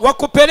level.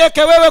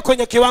 Wakupeleke wewe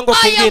kwenye kiwango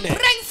kingine. I am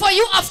praying for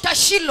you after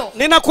Shiloh.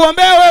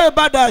 Ninakuombea wewe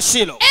baada ya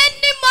Shiloh.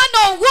 Any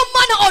man or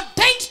woman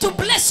ordained to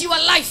bless your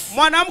life.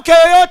 Mwanamke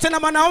yeyote na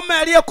mwanaume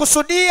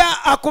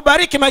aliyekusudia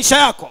akubariki maisha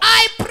yako.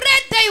 I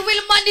pray they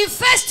will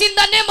manifest in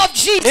the name of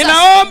Jesus.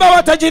 Ninaomba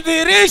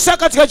watajidhihirisha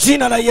katika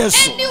jina la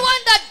Yesu. Anyone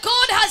that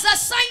God has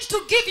assigned to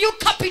give you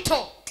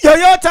capital.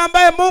 yoyote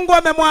ambaye Mungu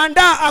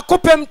amemwandaa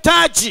akupe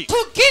mtaji,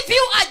 to give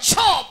you a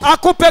job,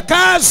 akupe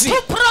kazi,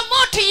 to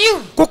promote you,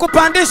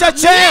 kukupandisha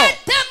cheo,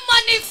 let them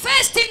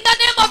manifest in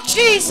the name of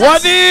Jesus.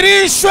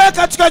 wadhihirishwe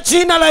katika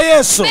jina la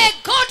Yesu. May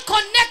God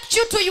connect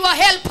you to your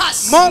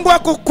helpers. Mungu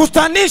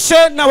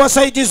akukutanishe na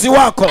wasaidizi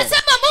wako.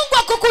 Nasema Mungu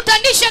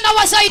akukutanishe na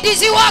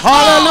wasaidizi wako.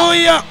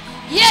 Hallelujah.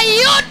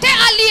 Yeyote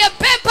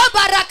aliyebeba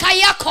baraka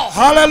yako,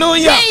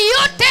 Hallelujah.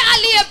 yeyote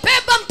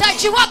aliyebeba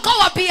mtaji wako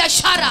wa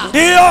biashara,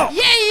 Ndio.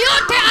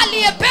 yeyote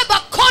aliyebeba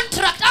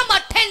contract ama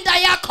tenda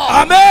yako,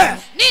 Amen.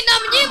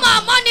 ninamnyima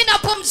amani na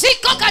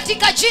pumziko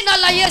katika jina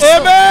la Yesu.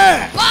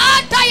 Amen.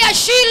 Baada ya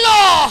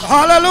Shiloh,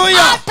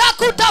 Hallelujah.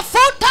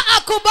 atakutafuta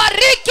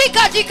akubariki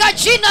katika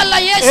jina la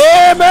Yesu.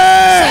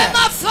 Amen.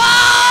 Sema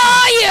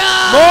fire.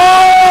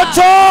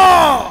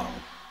 Moto.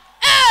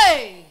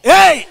 Hey.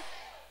 Hey.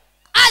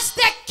 As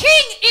the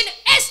king in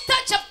Esther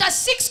chapter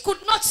 6 could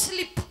not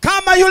sleep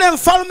Kama yule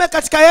mfalme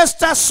katika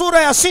Esther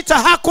sura ya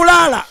 6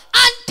 hakulala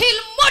until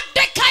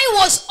Mordecai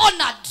was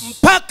honored.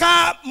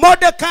 mpaka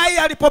Mordekai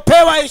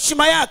alipopewa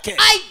heshima yake.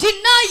 I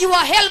deny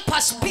your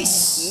helpers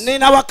peace.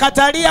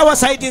 Ninawakatalia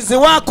wasaidizi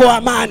wako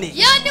amani.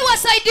 Yani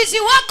wasaidizi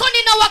wako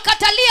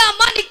ninawakatalia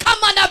amani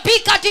kama nabii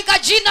katika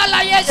jina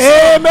la Yesu.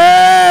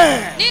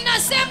 Amen.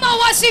 Ninasema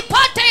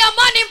wasipate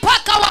amani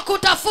mpaka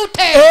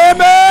wakutafute.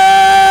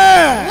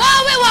 Amen.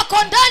 Wawe wako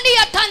ndani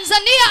ya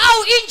Tanzania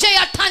au nje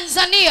ya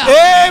Tanzania.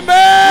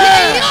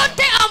 Amen.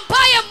 Yeyote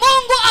ambaye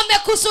Mungu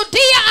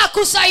amekusudia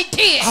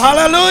akusaidie.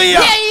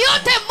 Hallelujah.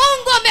 Yeyote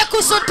Mungu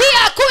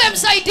amekusudia akuwe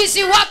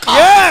msaidizi wako.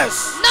 Yes.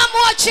 Na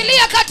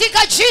muachilia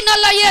katika jina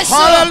la Yesu.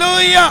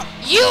 Hallelujah.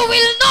 You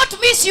will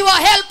not miss your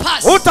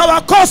helpers.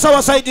 Utawakosa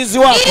wasaidizi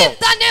In wako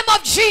the name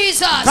of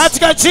Jesus.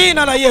 katika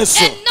jina la Yesu.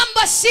 And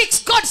number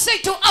 6, God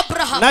said to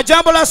Abraham. Na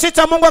jambo la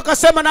 6 Mungu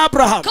akasema na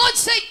Abraham. God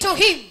said to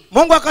him,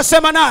 Mungu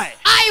akasema naye,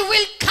 I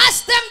will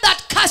curse them that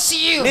curse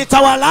you.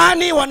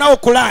 nitawalani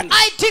wanaokulani.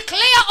 I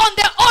declare on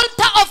the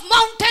altar of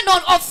mountain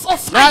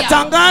of fire.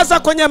 Natangaza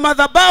kwenye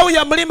madhabahu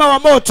ya mlima wa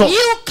moto,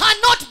 You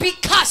cannot be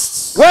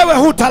cursed. wewe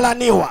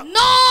hutalaniwa.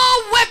 No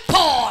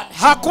weapon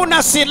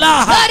Hakuna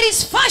silaha that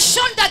is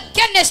fashioned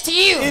against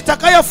you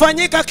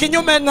itakayofanyika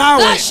kinyume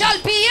nawe that shall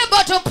be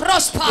able to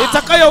prosper.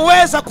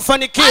 itakayoweza I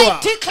kufanikiwa.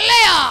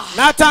 declare,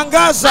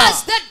 Natangaza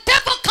as the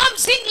devil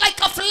comes in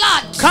like a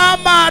flood,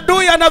 kama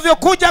adui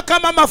anavyokuja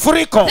kama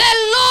mafuriko, the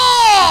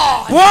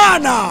Lord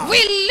Bwana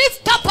will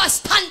lift up a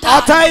standard.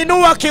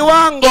 atainua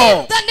kiwango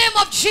In the name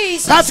of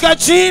Jesus. katika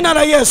jina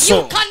la You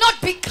Yesu. cannot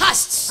be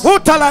cursed.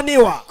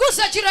 Hutalaniwa.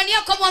 Gusa jirani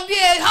yako mwambie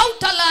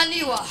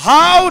hautalaaniwa.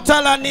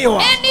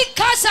 Hautalaniwa. Any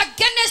curse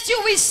against you,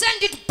 we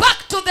send it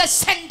back to the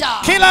sender.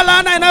 Kila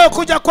laana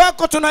inayokuja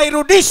kwako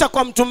tunairudisha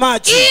kwa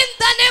mtumaji In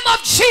the name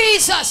of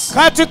Jesus.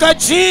 katika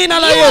jina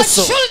la Your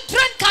Yesu.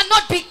 children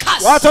cannot be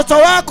cursed. Watoto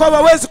wako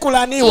hawawezi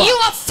kulaniwa.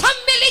 Your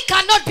family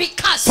cannot be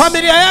cursed.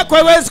 Familia yako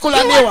haiwezi Your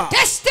kulaniwa.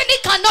 destiny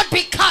cannot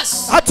be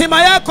cursed.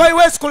 Hatima yako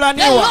haiwezi The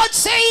kulaniwa. Lord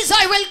says,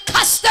 I will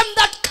curse them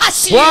that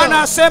curse you.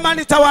 Bwana asema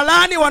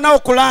nitawalani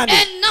wanaokulani.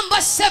 And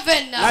number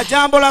 7, Na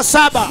jambo la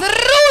 7,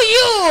 through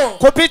you,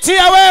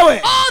 kupitia wewe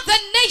all the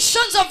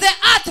nations of the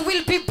earth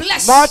will be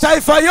blessed.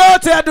 mataifa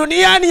yote ya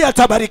duniani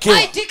yatabarikiwa.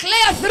 I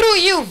declare through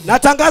you,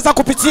 Natangaza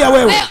kupitia the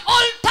wewe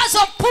altars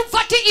of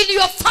poverty in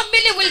your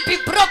family will be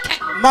broken.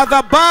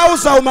 madhabahu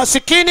za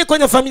umasikini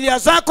kwenye familia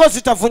zako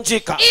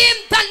zitavunjika In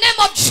the name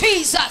of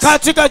Jesus.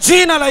 katika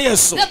jina la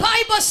Yesu. The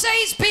Bible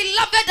says,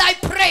 beloved, I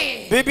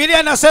pray Biblia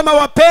inasema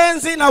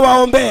wapenzi na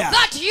waombea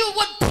that you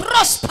would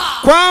prosper,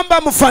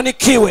 kwamba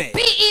mfanikiwe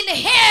be in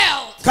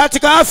health,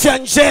 katika afya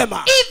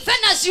njema, even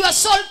as your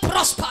soul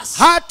prospers.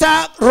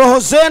 hata roho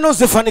zenu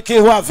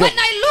zifanikiwavyo. When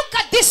I look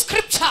at this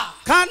scripture,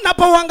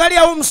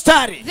 Kanapouangalia huu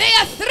mstari, there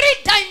are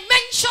 3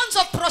 dimensions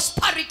of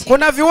prosperity.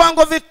 kuna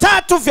viwango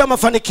vitatu vya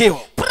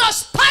mafanikio.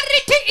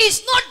 Prosperity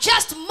is not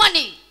just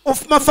money.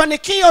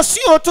 Mafanikio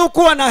sio tu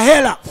kuwa na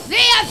hela.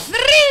 There are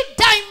 3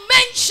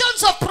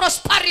 dimensions of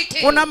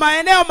prosperity. Kuna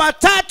maeneo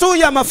matatu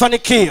ya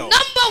mafanikio.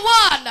 Number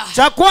 1,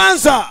 Cha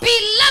kwanza,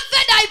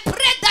 beloved, I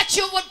pray that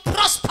you would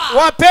prosper.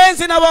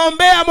 wapenzi na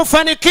waombea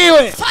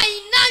mfanikiwe.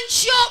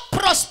 Financial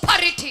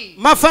prosperity.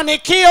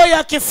 Mafanikio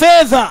ya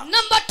kifedha.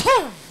 Number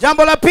 2,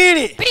 Jambo la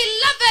pili,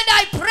 beloved,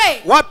 I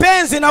pray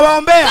wapenzi na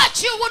waombea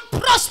that you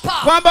would prosper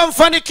kwamba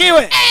mfanikiwe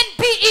and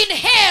be in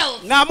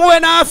health. na muwe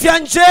na afya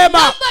njema.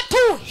 Number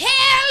 2,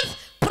 health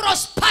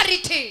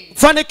prosperity.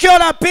 Fanikio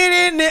la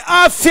pili ni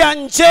afya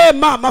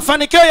njema,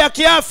 mafanikio ya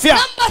kiafya.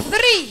 Number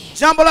 3,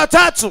 Jambo la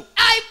tatu,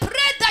 I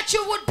pray that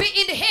you would be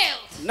in health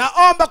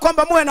naomba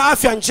kwamba muwe na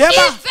afya njema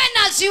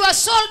even as your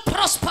soul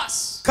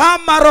prospers.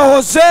 kama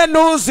roho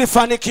zenu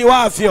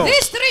zifanikiwavyo.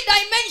 These 3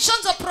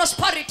 dimensions of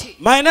prosperity: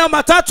 Maeneo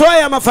matatu haya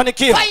ya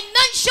mafanikio: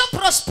 financial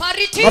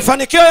prosperity,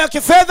 mafanikio ya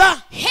kifedha,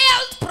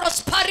 health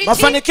prosperity,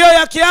 mafanikio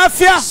ya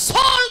kiafya,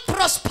 soul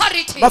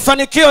prosperity.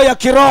 mafanikio ya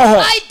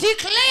kiroho. I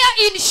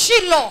declare in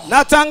Shiloh,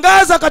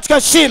 Natangaza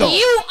katika Shiloh,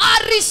 you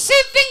are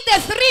receiving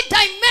the 3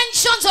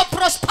 dimensions of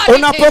prosperity.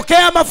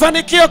 unapokea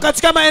mafanikio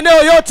katika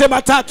maeneo yote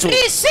matatu.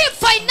 Receive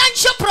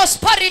financial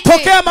prosperity.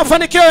 Pokea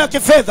mafanikio ya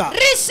kifedha.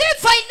 Receive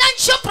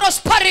financial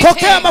prosperity.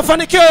 Pokea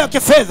mafanikio ya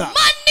kifedha.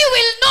 Money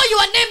will know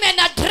your name and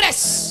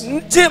address.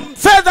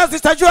 Fedha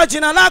zitajua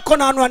jina lako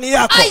na anwani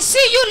yako. I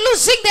see you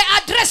losing the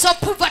address of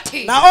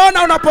poverty.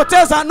 Naona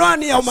unapoteza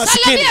anwani ya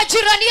umasikini. Salamia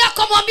jirani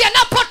yako, mwambie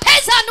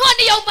napoteza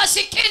anwani ya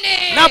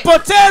umasikini.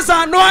 Napoteza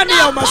anwani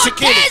ya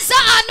umasikini. Napoteza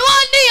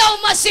anwani ya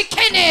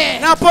umasikini.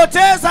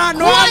 Napoteza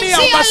anwani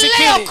ya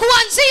umasikini.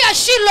 Kuanzia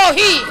Shiloh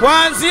hii.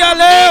 Kuanzia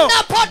leo.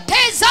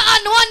 Napoteza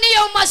anwani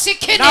ya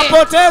umasikini.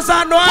 Napoteza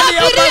anwani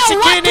ya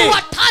umasikini. Watu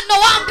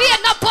watano waambie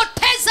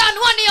napoteza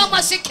anwani ya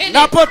umasikini.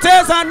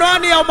 Napoteza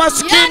anwani ya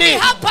umasikini. Yani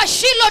hapa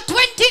Shiloh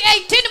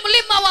 2018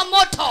 mlima wa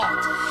moto.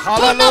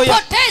 Hallelujah.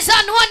 Tunapoteza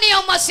anwani ya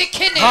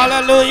umasikini.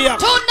 Hallelujah.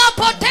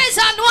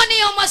 Tunapoteza anwani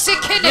ya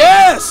umasikini.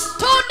 Yes.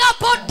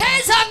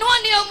 Tunapoteza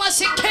anwani ya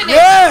umasikini.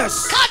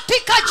 Yes.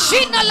 Katika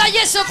jina la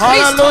Yesu Kristo.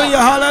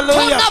 Hallelujah.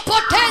 Hallelujah.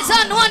 Tunapoteza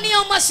anwani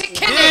ya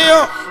umasikini.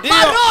 Ndio.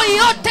 Maroho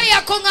yote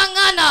ya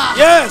kung'ang'ana.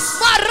 Yes.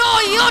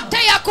 Maroho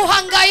yote ya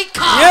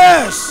kuhangaika.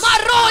 Yes.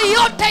 Maroho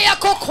yote ya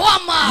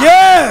kukwama.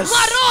 Yes.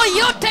 Maroho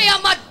yote ya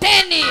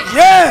madeni.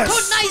 Yes.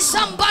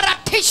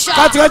 Tunaisambaratisha.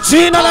 Katika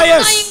jina la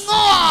Yesu.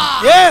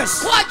 Tunaing'oa. Yes.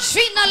 Kwa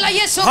jina la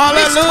Yesu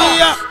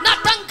Hallelujah. Kristo.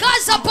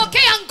 Natangaza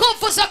pokea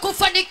nguvu za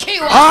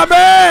kufanikiwa.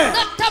 Amen.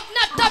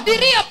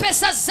 Natabiria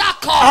pesa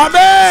zako.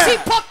 Amen.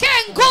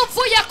 Zipokee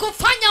nguvu ya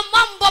kufanya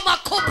mambo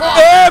makubwa.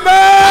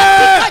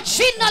 Amen. Katika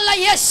jina la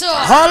Yesu.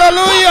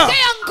 Hallelujah.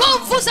 Pokea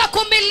nguvu za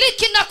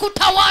kumiliki na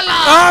kutawala.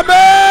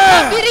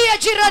 Amen. Tabiria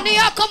jirani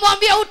yako,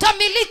 mwambie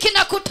utamiliki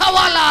na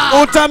kutawala.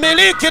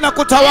 Utamiliki na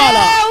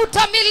kutawala.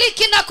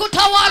 Utamiliki na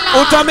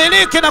kutawala.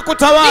 Utamiliki na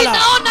kutawala.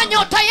 Ninaona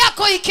nyota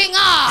yako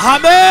iking'aa.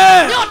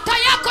 Amen. Nyota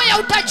yako ya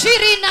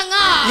utajiri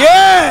inang'aa.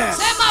 Yes.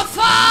 Sema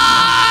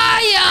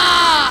fire.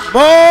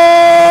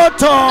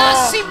 Moto.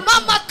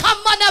 Nasimama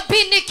kama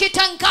nabii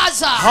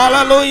nikitangaza.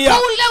 Hallelujah.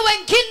 Ule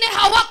wengine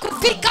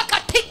hawakufika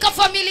katika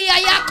familia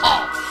yako,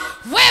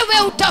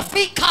 wewe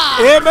utafika.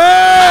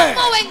 Amen.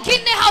 Kama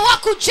wengine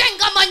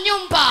hawakujenga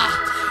manyumba,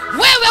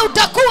 wewe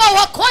utakuwa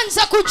wa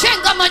kwanza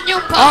kujenga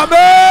manyumba.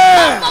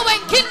 Amen. Kama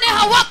wengine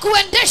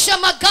hawakuendesha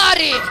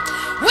magari,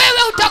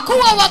 wewe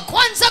utakuwa wa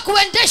kwanza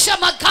kuendesha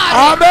magari.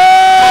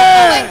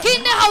 Amen.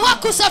 Wengine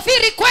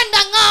hawakusafiri kwenda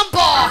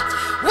ng'ambo,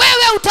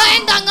 wewe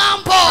utaenda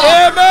ng'ambo.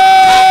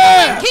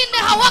 Amen. Wengine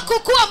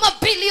hawakukuwa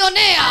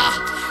mabilionea,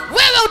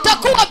 wewe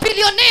utakuwa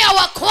bilionea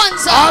wa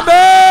kwanza.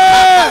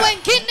 Amen.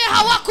 Wengine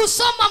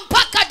hawakusoma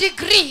mpaka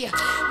degree,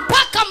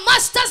 mpaka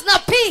masters na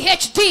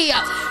PhD,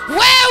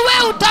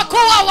 wewe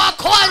utakuwa wa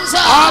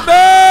kwanza.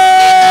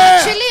 Amen.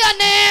 Achilia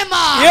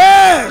neema.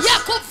 Yes. Ya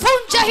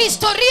kuvunja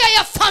historia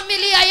ya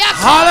familia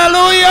yako.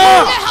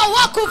 Hallelujah. Kule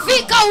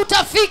hawakufika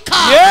utafika.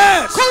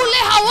 Yes. Kule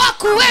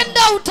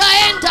hawakuenda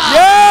utaenda.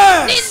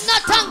 Yes.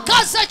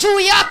 Ninatangaza juu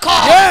yako.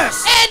 Yes.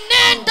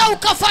 Enenda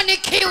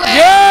ukafanikiwe.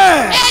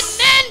 Yes.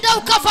 Enenda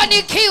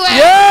ukafanikiwe.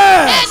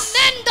 Yes.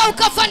 Enenda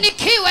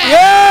ukafanikiwe.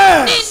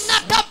 Yes.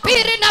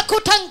 Ninatabiri na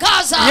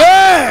kutangaza.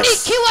 Yes.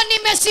 Nikiwa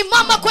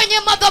nimesimama kwenye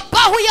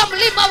madhabahu ya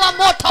mlima wa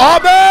moto.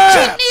 Amen.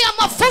 Chini ya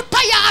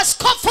mafuta ya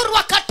askofu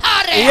wa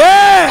Katare.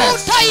 Yes.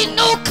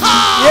 Utainuka.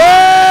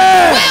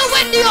 Yes.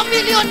 Wewe ndio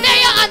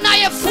milionea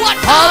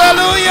anayefuata.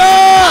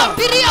 Hallelujah.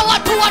 Abiria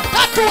watu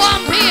watatu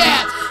waambie,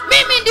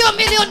 mimi ndio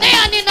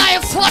milionea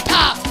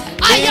ninayefuata.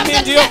 I am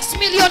the next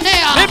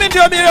millionaire. Mimi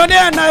ndio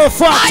milionea I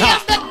ninayefuata. am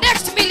the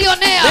next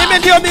millionaire. Mimi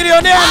ndio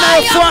milionea I am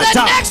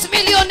ninayefuata. the next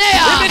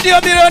millionaire. Mimi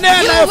ndio milionea You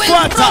will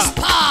ninayefuata.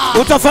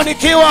 prosper.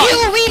 Utafanikiwa.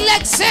 You will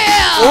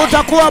excel.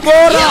 Utakuwa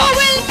bora. You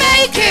will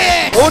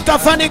make it.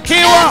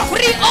 Utafanikiwa.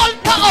 Every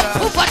altar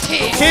of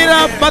poverty,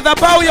 Kila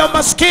madhabahu ya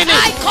umaskini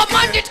I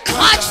command it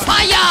catch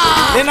fire.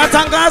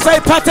 ninatangaza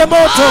ipate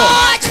moto.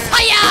 Catch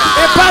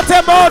fire.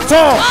 Ipate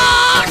moto.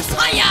 Catch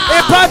fire.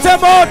 Ipate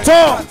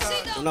moto.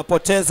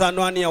 Unapoteza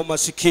anwani ya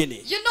umasikini.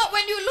 You know,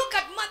 when you look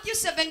at Matthew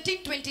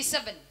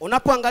 17:27,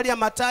 Unapoangalia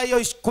Mathayo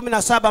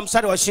 17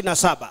 mstari wa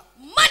 27.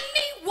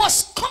 money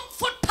was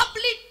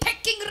comfortably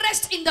taking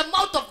rest in the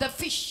mouth of the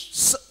fish.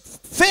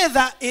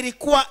 Fedha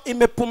ilikuwa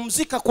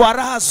imepumzika kwa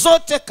raha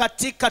zote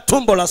katika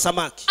tumbo la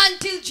samaki.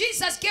 Until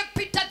Jesus gave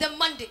Peter the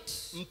mandate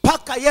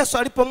Mpaka Yesu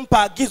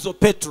alipompa agizo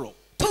Petro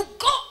to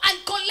go and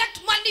collect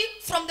money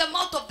from the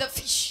mouth of the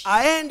fish.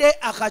 aende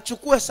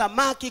akachukue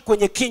samaki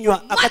kwenye kinywa,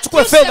 Matthew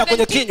akachukue fedha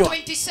kwenye kinywa.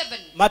 17:27.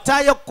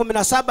 Mathayo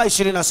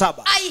 17:27.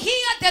 I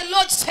hear the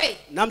Lord say,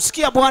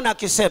 Namsikia Bwana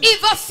akisema,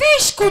 if a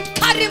fish could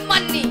carry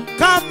money,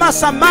 kama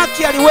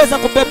samaki aliweza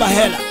kubeba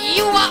hela,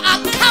 your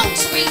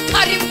accounts will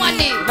carry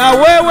money. na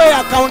wewe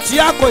akaunti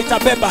yako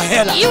itabeba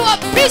hela. Your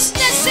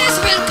businesses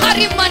will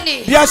carry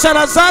money.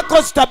 Biashara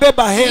zako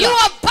zitabeba hela.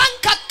 Your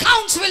bank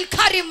accounts will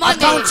carry money.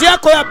 Akaunti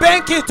yako ya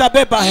benki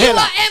itabeba Your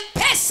hela.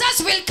 Mpesas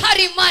will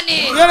carry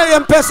money. Yale ya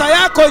Mpesa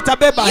yako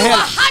itabeba Your hela.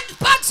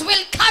 handbags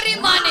will carry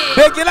money.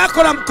 Begi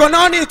lako la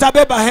mkononi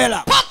itabeba hela.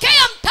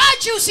 Pokea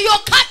mtaji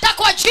usiokata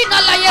kwa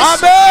jina la Yesu.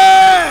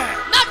 Amen.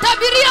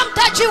 Natabiria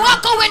mtaji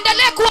wako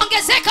uendelee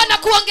kuongezeka na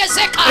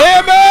kuongezeka.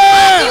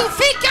 Amen.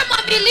 Ufike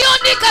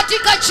mamilioni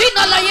katika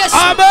jina la Yesu.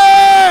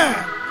 Amen.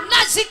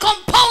 Na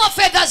zikompoa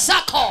fedha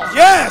zako.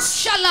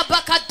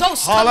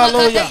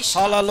 Hallelujah.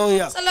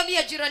 Hallelujah.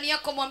 Salamia jirani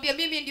yako mwambie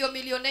mimi ndio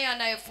milionea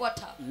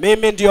anayefuata.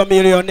 Mimi ndio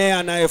milionea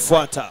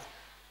anayefuata.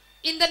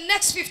 In the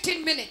next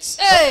 15 minutes,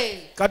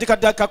 katika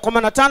dakika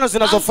 15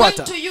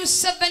 zinazofuata, I'm going to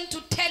use 7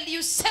 to tell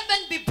you 7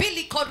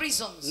 biblical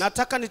reasons.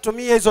 Nataka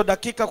nitumie hizo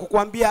dakika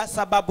kukuambia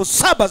sababu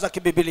 7 za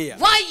kibiblia.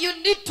 Why you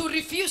need to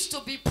refuse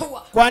to be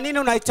poor. Kwa nini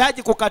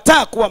unahitaji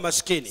kukataa kuwa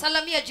maskini?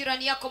 Salamia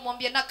jirani yako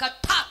mwambie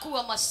nakataa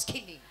kuwa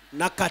maskini.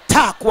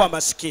 Nakataa kuwa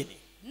maskini.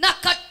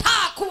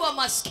 Nakataa kuwa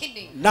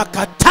maskini.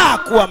 Nakataa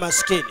kuwa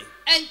maskini.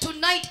 And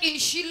tonight in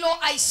Shiloh,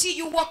 I see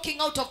you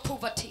walking out of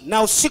poverty.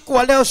 Na usiku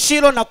wa leo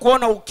Shiloh na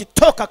kuona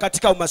ukitoka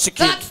katika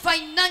umasikini. That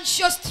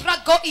financial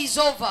struggle is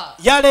over.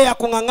 Yale ya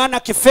kungangana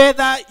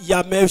kifedha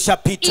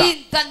yameshapita.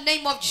 In the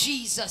name of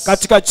Jesus.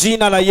 Katika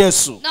jina la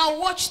Yesu. Now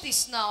watch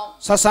this now.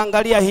 Sasa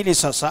angalia hili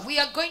sasa. We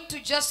are going to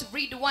just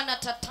read one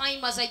at a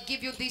time as I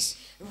give you this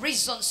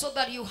reason so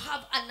that you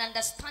have an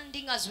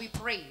understanding as we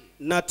pray.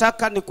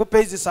 Nataka nikupe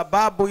hizi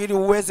sababu ili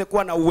uweze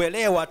kuwa na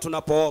uelewa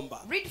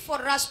tunapoomba. Read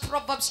for us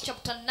Proverbs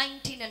chapter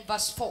 19 and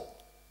verse 4.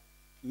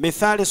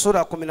 Mithali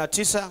sura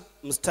 19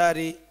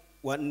 mstari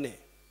wa 4.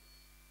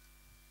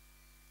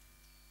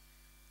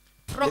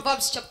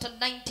 Proverbs chapter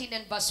 19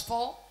 and verse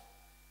 4.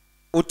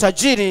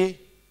 Utajiri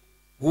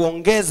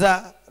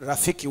huongeza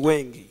rafiki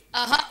wengi.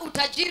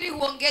 Utajiri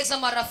huongeza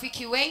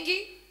marafiki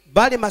wengi.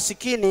 Bali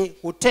masikini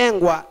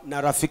hutengwa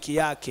na rafiki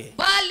yake.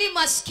 Bali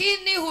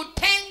maskini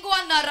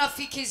hutengwa na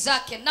rafiki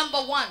zake. Number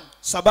 1.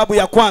 Sababu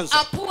ya kwanza.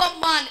 A poor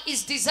man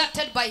is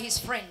deserted by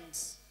his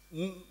friends.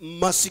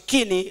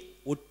 Masikini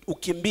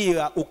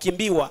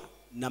ukimbiwa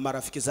na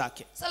marafiki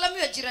zake.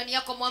 Salamia jirani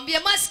yako mwambie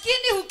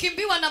maskini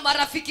hukimbiwa na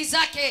marafiki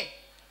zake.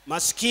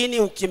 Maskini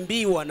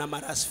hukimbiwa na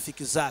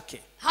marafiki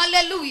zake.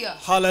 Hallelujah.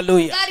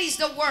 Hallelujah. That is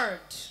the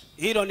word.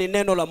 Hilo ni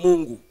neno la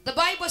Mungu. The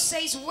Bible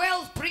says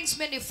wealth brings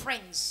many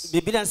friends.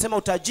 Biblia inasema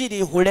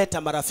utajiri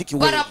huleta marafiki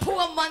wengi. But a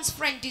poor man's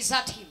friend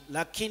desert him.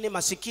 Lakini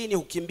masikini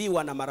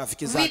hukimbiwa na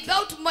marafiki zake.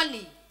 Without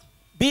money,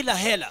 bila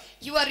hela,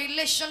 your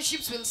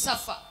relationships will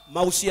suffer.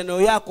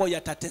 Mahusiano yako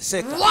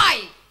yatateseka.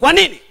 Why? Kwa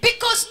nini?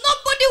 Because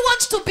nobody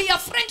wants to be a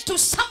friend to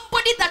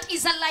somebody that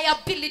is a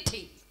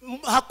liability.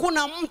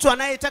 Hakuna mtu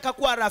anayetaka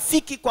kuwa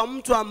rafiki kwa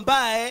mtu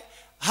ambaye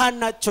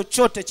hana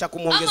chochote cha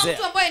kumuongezea.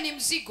 Mtu ambaye ni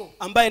mzigo.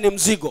 Ambaye ni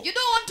mzigo. You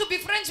don't want to be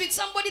friends with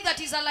somebody that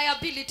is a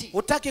liability.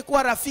 Hutaki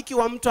kuwa rafiki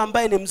wa mtu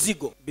ambaye ni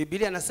mzigo.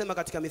 Biblia inasema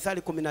katika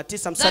Mithali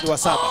 19 mstari wa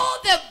 7.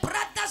 All the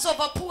brothers of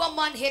a poor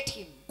man hate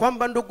him.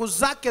 Kwamba ndugu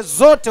zake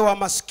zote wa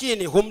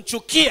maskini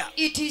humchukia.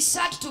 It is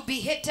sad to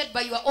be hated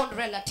by your own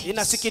relatives.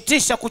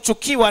 Inasikitisha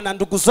kuchukiwa na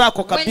ndugu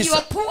zako kabisa. When you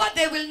are poor,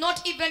 they will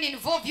not even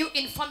involve you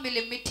in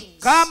family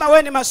meetings. Kama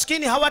wewe ni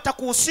maskini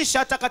hawatakuhusisha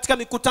hata katika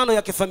mikutano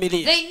ya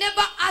kifamilia. They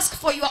never ask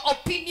for your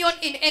opinion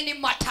in any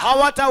matter.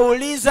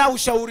 Hawatauliza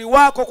ushauri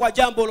wako kwa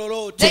jambo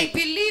lolote. They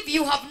believe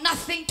you have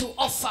nothing to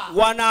offer.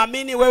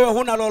 Wanaamini wewe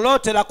huna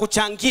lolote la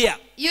kuchangia.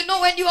 You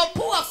know, when you are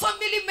poor,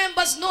 family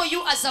members know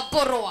you as a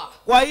borrower.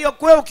 Kwa hiyo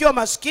wewe ukiwa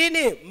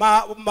maskini,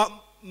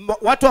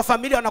 watu wa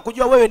familia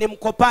wanakujua wewe ni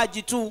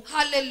mkopaji tu.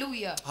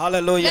 Hallelujah.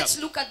 Hallelujah. Let's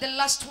look at the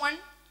last one.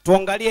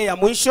 Tuangalie ya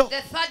mwisho.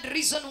 The third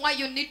reason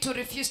why you need to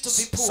refuse to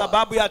be poor.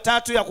 Sababu ya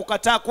tatu ya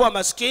kukataa kuwa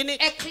maskini.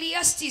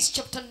 Ecclesiastes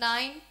chapter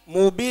 9.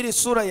 Mhubiri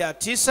sura ya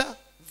 9.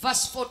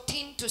 Verse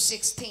 14 to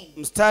 16.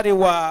 Mstari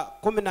wa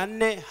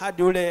 14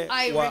 hadi ule wa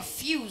I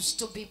refuse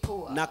to be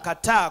poor.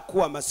 Nakataa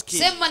kuwa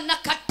maskini. Sema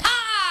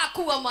nakataa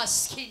kuwa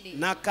maskini.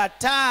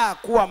 Nakataa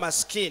kuwa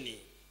maskini.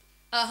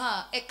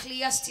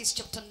 Ecclesiastes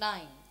chapter 9.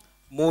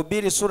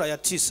 Mhubiri sura ya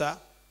 9.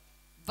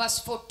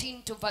 Verse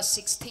 14 to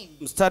verse 16.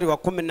 Mstari wa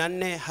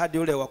 14 hadi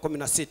ule wa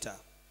 16.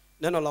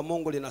 Neno la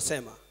Mungu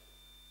linasema,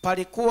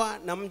 palikuwa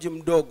na mji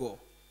mdogo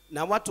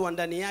na watu wa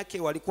ndani yake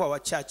walikuwa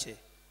wachache.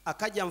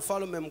 Akaja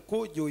mfalme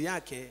mkuu juu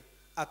yake,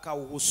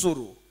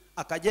 akauhusuru,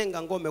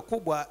 akajenga ngome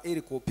kubwa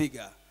ili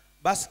kuupiga.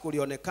 Basi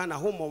kulionekana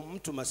humo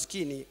mtu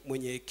maskini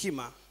mwenye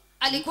hekima.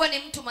 Alikuwa ni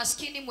mtu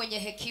maskini mwenye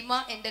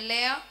hekima.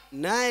 Endelea.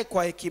 Naye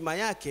kwa hekima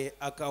yake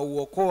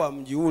akauokoa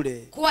mji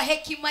ule. Kwa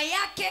hekima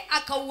yake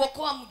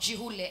akauokoa mji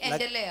ule.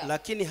 Endelea.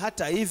 Lakini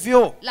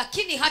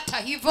hata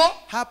hivyo,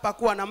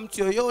 hapakuwa na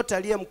mtu yoyote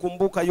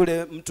aliyemkumbuka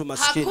yule mtu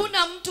maskini.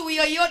 Hakuna mtu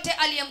yoyote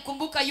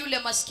aliyemkumbuka yule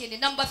maskini.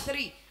 Number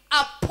 3.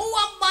 A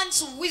poor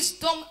man's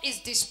wisdom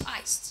is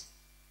despised.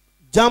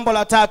 Jambo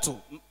la 3,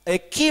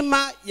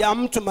 hekima ya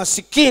mtu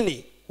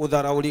masikini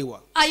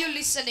hudharauliwa. Are you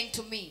listening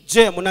to me?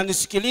 Je,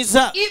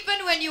 mnanisikiliza?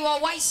 Even when you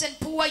are wise and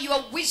poor,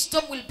 your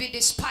wisdom will be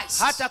despised.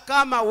 Hata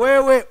kama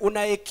wewe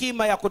una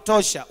hekima ya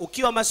kutosha,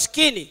 ukiwa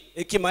maskini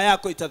hekima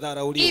yako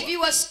itadharauliwa. If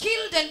you are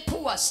skilled and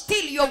poor,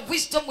 still your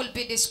wisdom will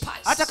be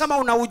despised. Hata kama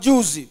una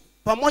ujuzi,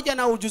 pamoja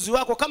na ujuzi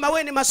wako, kama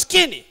wewe ni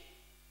maskini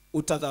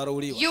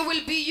utadharauliwa. You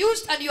will be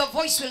used and your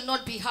voice will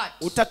not be heard.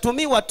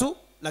 Utatumiwa tu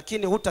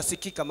lakini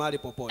hutasikika mahali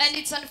popote. And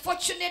it's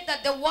unfortunate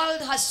that the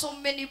world has so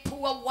many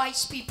poor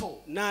wise people.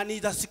 Na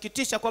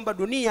ninasikitisha kwamba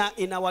dunia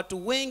ina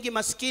watu wengi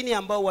maskini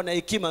ambao wana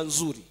hekima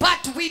nzuri.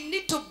 But we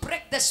need to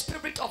break the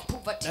spirit of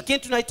poverty. Lakini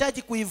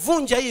tunahitaji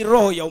kuivunja hii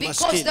roho ya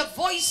umaskini. Because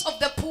the voice of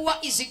the poor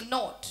is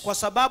ignored. Kwa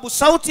sababu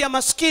sauti ya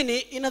maskini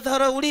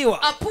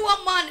inadharauliwa. A poor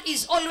man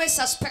is always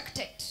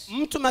suspected.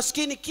 Mtu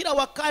maskini kila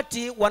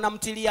wakati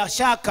wanamtilia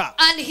shaka.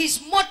 And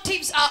his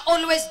motives are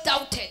always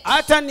doubted.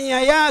 Hata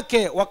nia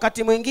yake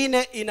wakati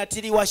mwingine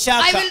inatiliwa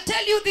shaka. I will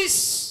tell you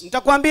this.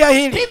 Nitakwambia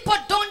hili. People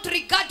don't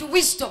regard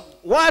wisdom.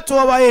 Watu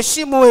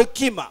hawaheshimu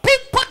hekima.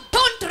 People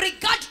don't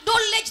regard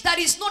knowledge that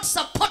is not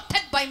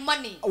supported by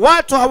money.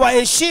 Watu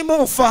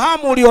hawaheshimu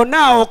ufahamu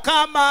ulionao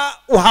kama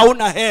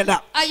hauna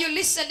hela. Are you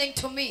listening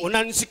to me?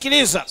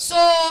 Unanisikiliza? So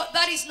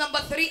that is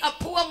number 3. A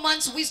poor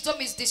man's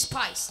wisdom is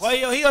despised. Kwa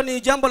hiyo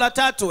ni jambo la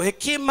 3,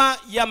 hekima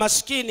ya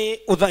maskini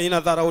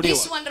inadharauliwa.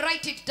 This one,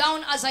 write it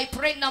down as I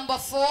pray. Number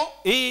 4.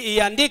 Hii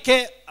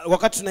iandike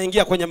wakati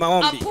tunaingia kwenye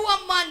maombi. A poor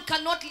man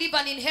cannot leave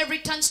an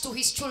inheritance to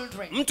his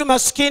children. Mtu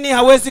maskini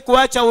hawezi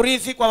kuacha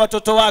urithi kwa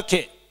watoto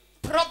wake.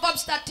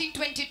 Proverbs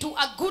 13:22,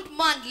 a good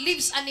man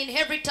leaves an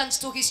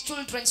inheritance to his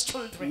children's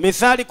children.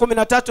 Mithali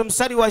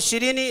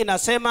 13:20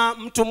 inasema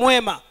mtu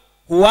mwema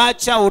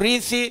huacha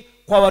urithi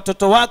kwa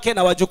watoto wake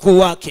na wajukuu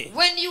wake.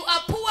 When you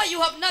are poor, you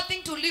have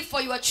nothing to leave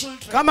for your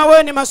children. Kama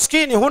wewe ni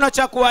maskini huna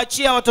cha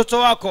kuachia watoto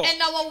wako.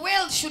 And our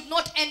wealth should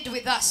not end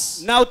with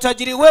us. Na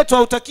utajiri wetu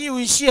hautaki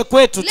uishie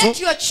kwetu tu. Let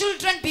your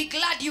children be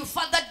glad you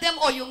fathered them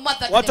or you mothered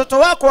them. Watoto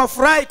wako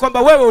wafurahi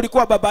kwamba wewe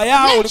ulikuwa baba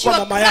yao, ulikuwa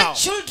mama yao.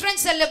 Let your children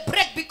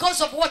celebrate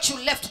because of what you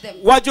left them.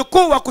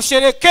 Wajukuu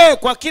wakusherekee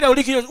kwa kile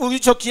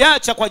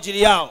ulichokiacha kwa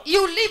ajili yao.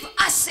 You leave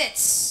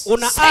assets.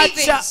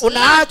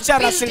 Unaacha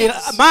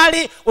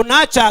rasilimali,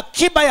 unaacha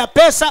akiba ya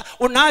pesa,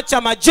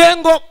 unaacha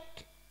majengo.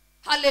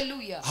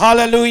 Hallelujah.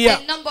 Hallelujah.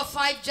 And number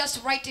 5, just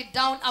write it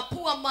down. A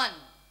poor man.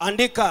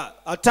 Andika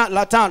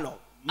la 5.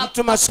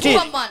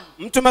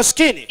 Mtu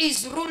maskini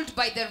is ruled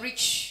by the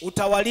rich.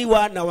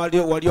 Utawaliwa na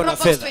walio na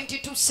fedha.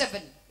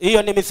 22:7.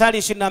 Hiyo ni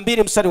Mithali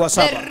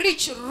 22:7. The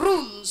rich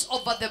rules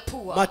over the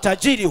poor.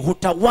 Matajiri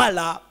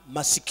hutawala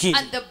masikini.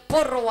 And the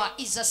borrower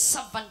is a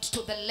servant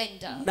to the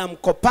lender. Na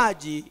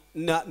mkopaji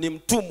ni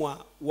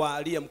mtumwa wa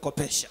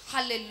aliyemkopesha.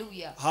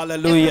 Hallelujah.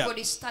 Hallelujah.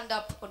 Everybody stand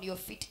up on your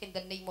feet in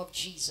the name of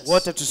Jesus.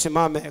 Wote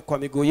tusimame kwa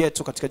miguu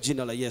yetu katika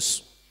jina la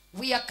Yesu.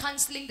 We are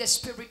cancelling the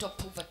spirit of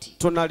poverty.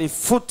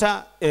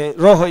 Tunalifuta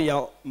roho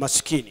ya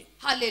maskini.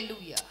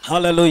 Hallelujah.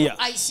 Hallelujah.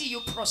 I see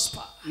you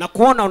prosper. Na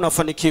kuona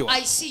unafanikiwa.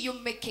 I see you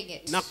making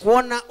it. Na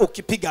kuona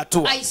ukipiga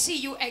hatua. I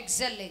see you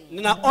excelling.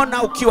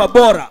 Ninaona ukiwa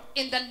bora.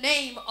 In the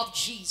name of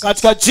Jesus.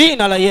 Katika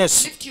jina la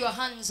Yesu. Lift your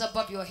hands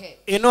above your head.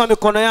 Inua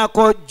mikono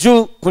yako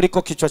juu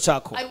kuliko kichwa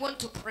chako. I want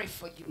to pray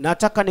for you.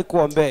 Nataka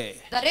nikuombee.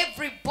 That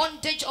every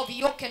bondage of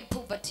yoke and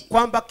poverty.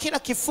 Kwamba kila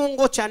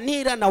kifungo cha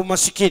nira na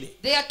umasikini.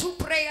 There are 2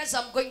 prayers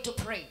I'm going to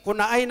pray.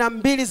 Kuna aina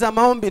 2 za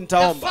maombi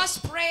nitaomba. The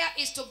first prayer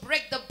is to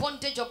break the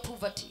bondage of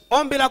poverty.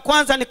 Ombi la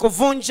kwanza ni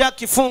kuvunja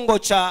kifungo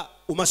cha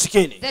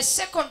umasikini. The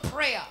second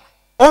prayer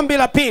Ombi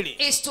la pili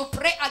is to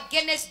pray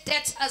against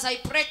debts as I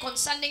pray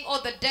concerning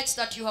all the debts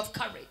that you have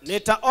carried.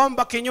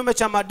 Nitaomba kinyume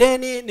cha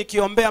madeni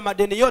nikiombea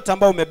madeni yote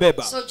ambayo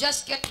umebeba. So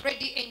just get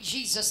ready in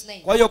Jesus name.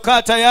 Kwa hiyo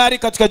kaa tayari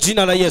katika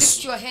jina la Yesu.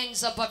 Lift your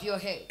hands above your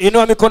head.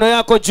 Inua mikono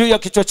yako juu ya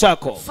kichwa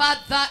chako.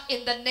 Father,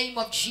 in the name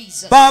of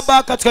Jesus.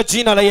 Baba, katika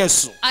jina la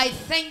Yesu. I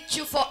thank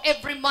you for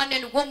every man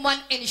and woman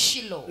in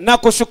Shiloh. Na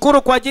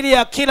kushukuru kwa ajili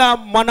ya kila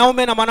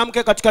mwanaume na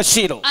mwanamke katika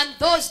Shiloh. And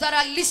those that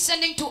are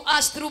listening to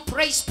us through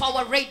Praise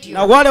Power Radio.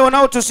 Na wale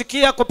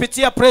wanaotusikia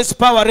kupitia Praise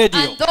Power Radio.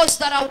 And those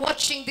that are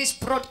watching this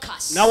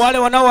broadcast. Na wale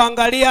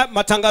wanaoangalia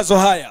matangazo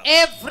haya.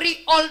 Every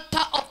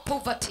altar of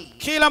poverty.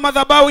 Kila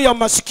madhabahu ya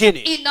umasikini.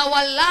 In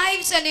our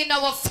lives and in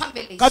our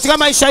families. Katika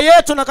maisha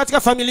yetu na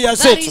katika familia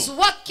zetu. That is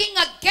working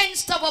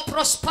against our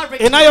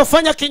prosperity.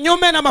 Inayofanya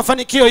kinyume na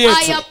mafanikio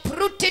yetu. I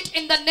uproot it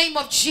in the name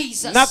of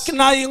Jesus.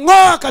 Na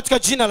ing'oa katika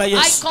jina la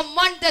Yesu. I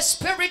command the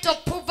spirit of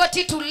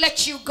poverty to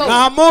let you go.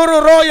 Na amuru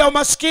roho ya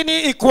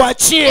umasikini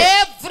ikuachie.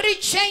 Every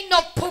chain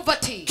of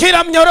poverty.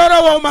 Kila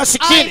mnyororo wa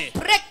umasikini. I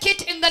break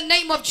it in the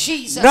name of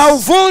Jesus. Na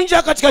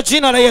uvunja katika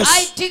jina la Yesu.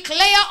 I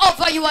declare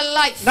over your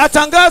life.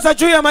 Natangaza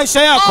juu ya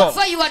maisha yako.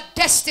 Over your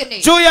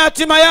destiny. Juu ya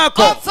hatima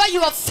yako. Over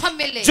your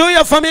family. Juu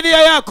ya familia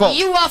yako.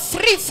 You are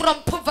free from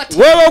poverty.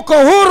 Wewe uko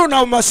huru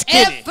na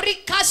umasikini. Every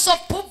curse of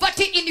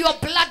poverty in your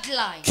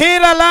bloodline.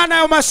 Kila laana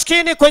ya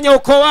umasikini kwenye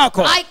ukoo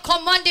wako. I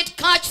command it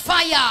catch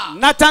fire.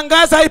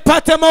 Natangaza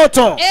ipate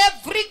moto.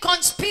 Every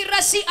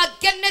conspiracy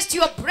against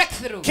your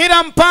breakthrough.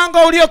 Kila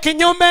mpango ulio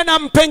kinyume na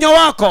mpenyo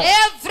wako.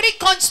 Every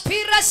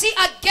conspiracy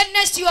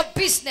against your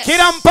business.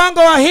 Kila mpango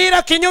wa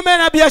hila kinyume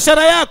na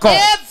biashara yako.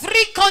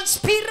 Every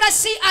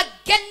conspiracy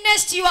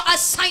against your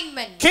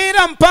assignment.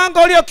 Kila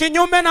mpango ulio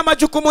kinyume na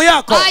majukumu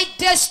yako. I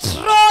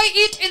destroy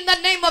it in the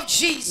name of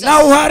Jesus.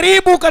 Na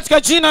uharibu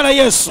katika jina la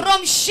Yesu.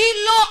 From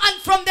Shiloh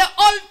and from the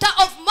altar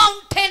of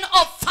mountain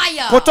of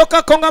fire.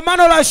 Kutoka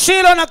kongamano la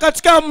Shiloh na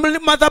katika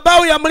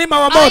madhabahu ya mlima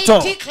wa moto.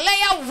 I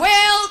declare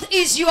wealth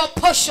is your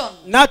portion.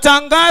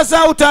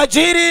 Natangaza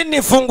utajiri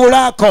ni fungu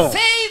lako.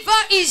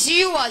 Favor is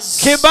yours.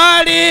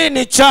 Kibali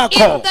ni chako.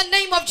 In the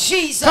name of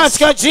Jesus.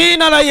 Katika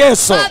jina la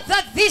Yesu.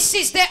 Father, this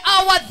is the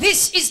hour,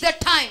 this is the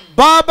time.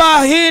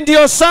 Baba, hii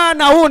ndio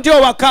sana, huu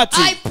ndio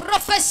wakati. I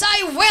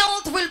prophesy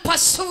wealth will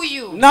pursue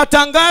you.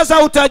 Natangaza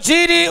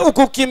utajiri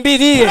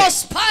ukukimbilie.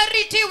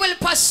 Prosperity will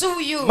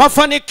pursue you.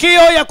 Mafanikio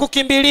ya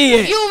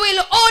kukimbilie. You will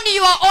own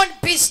your own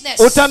business.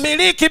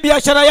 Utamiliki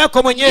biashara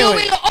yako mwenyewe. You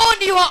will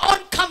own your own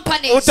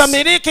companies.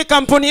 Utamiliki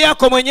kampuni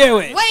yako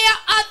mwenyewe. Where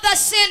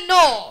others say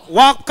no,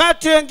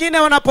 Wakati wengine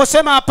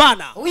wanaposema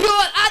hapana,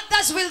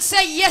 others will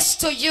say yes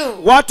to you.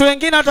 watu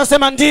wengine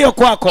watasema ndio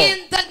kwako. In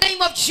the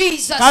name of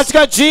Jesus.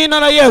 Katika jina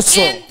la Yesu.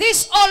 In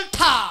this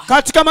altar,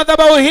 Katika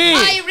madhabahu hii,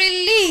 I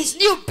release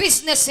new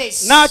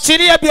businesses.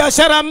 naachilia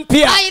biashara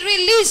mpya. I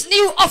release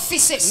new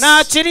offices.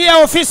 Naachilia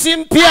ofisi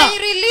mpya. I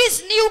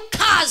release new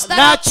cars that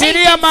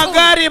Naachilia are paid in full.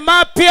 magari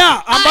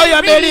mapya ambayo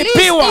I release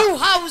yamelipiwa. new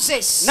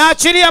houses.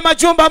 Naachilia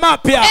majumba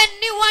mapya.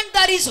 Anyone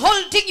that is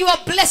holding your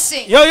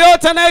blessing,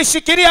 Yoyote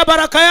anayeshikilia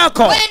baraka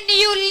yako, when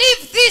you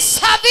leave this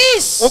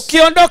service,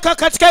 ukiondoka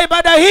katika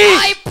ibada hii,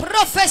 I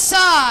prophesy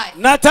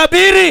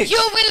natabiri you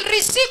will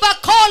receive a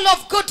call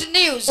of good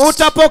news.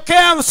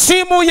 utapokea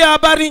msimu ya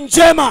habari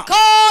njema.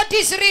 God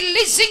is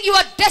releasing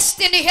your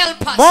destiny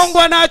helpers. Mungu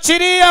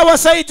anaachilia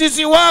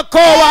wasaidizi wako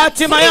wa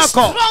hatima Every yako.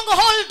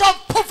 stronghold of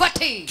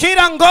poverty,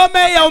 Kila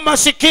ngome ya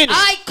umasikini,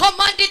 I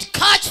command it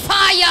catch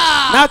fire.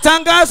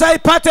 natangaza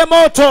ipate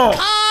moto.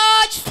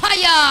 Catch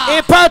fire.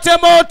 Ipate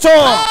moto.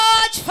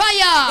 Catch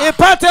fire.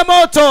 Ipate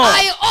moto.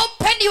 I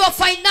open your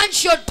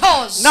financial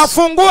doors.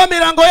 Nafungua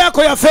milango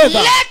yako ya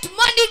fedha. Let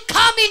money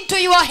come into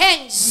your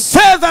hands.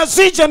 Fedha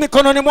zije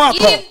mikononi mwako.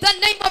 In the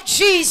name of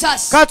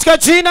Jesus. Katika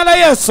jina la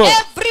Yesu.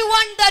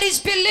 Everyone that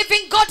is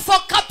believing God for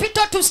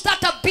capital to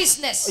start a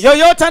business,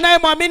 Yoyote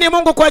anayemwamini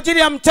Mungu kwa ajili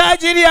ya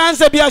mtaji ili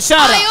aanze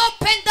biashara, I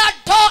open that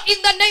door in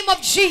the name of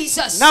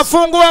Jesus.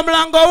 nafungua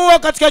mlango huo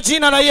katika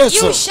jina la You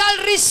Yesu. shall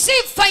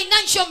receive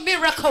financial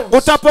miracles.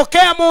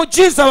 Utapokea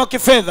muujiza wa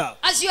kifedha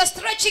As you are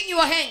stretching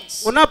your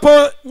hands,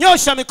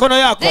 unaponyosha mikono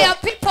yako. there are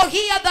people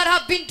here that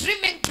have been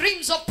dreaming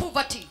dreams of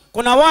poverty.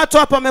 Kuna watu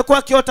hapa wamekuwa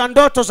wakiota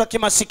ndoto za The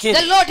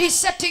kimasikini. Lord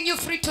is setting you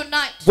free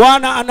tonight.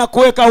 Bwana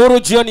anakuweka huru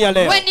jioni ya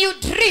leo. When you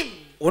dream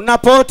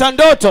Unapoota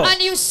ndoto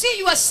and you see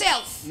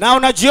yourself na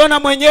unajiona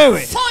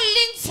mwenyewe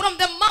falling from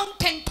the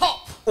mountain top,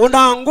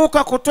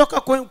 unaanguka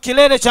kutoka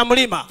kilele cha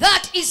mlima,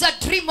 that is a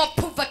dream of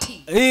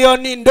poverty. hiyo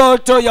ni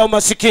ndoto ya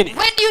umasikini.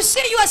 When you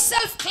see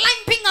yourself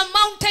climbing a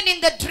mountain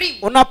in the dream,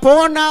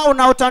 Unapoona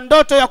unaota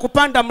ndoto ya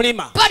kupanda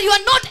mlima but you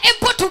are not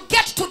able to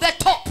get to the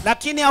top,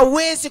 lakini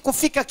hauwezi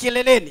kufika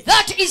kileleni,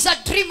 that is a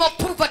dream of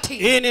poverty.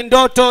 hii ni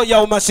ndoto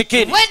ya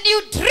umasikini. When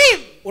you dream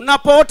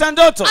Unapoota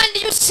ndoto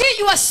and you see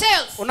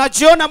yourself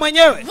unajiona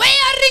mwenyewe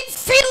wearing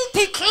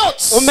filthy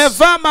clothes,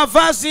 umevaa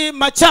mavazi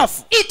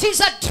machafu, it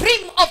is a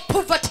dream of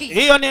poverty.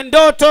 hiyo ni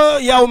ndoto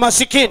ya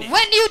umasikini.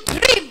 When you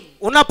dream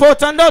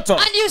Unapoota ndoto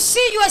and you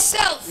see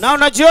yourself na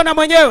unajiona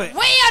mwenyewe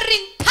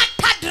wearing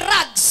tattered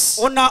rags,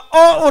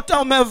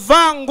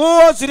 umevaa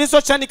nguo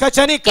zilizochanika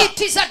chanika,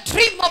 it is a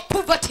dream of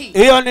poverty.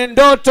 hiyo ni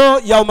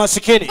ndoto ya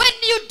umasikini. When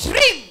you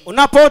dream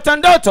Unapoota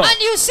ndoto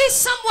and you see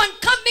someone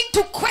coming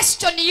to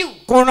question you,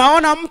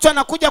 unaona mtu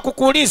anakuja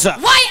kukuuliza,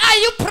 why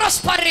are you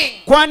prospering?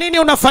 kwa nini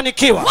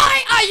unafanikiwa?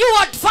 Why are you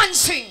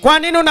advancing? Kwa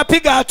nini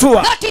unapiga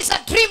hatua? That is a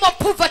dream of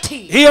poverty.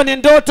 Hiyo ni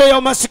ndoto ya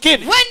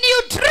umasikini. When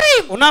you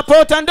dream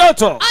Unapoota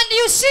ndoto and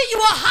you see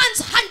your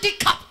hands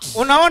handicapped,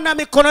 unaona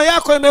mikono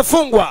yako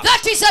imefungwa,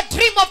 that is a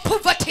dream of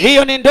poverty.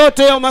 hiyo ni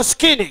ndoto ya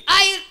umasikini.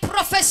 I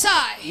prophesy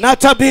Na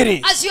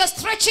tabiri, as you are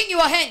stretching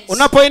your hands,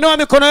 unapoinua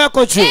mikono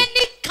yako juu,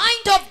 any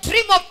kind of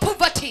dream of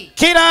poverty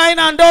kila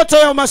aina ndoto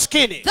ya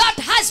umasikini that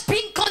has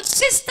been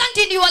consistent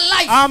in your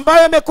life,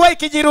 ambayo imekuwa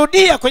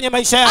ikijirudia kwenye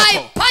maisha I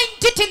yako,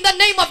 bind it in the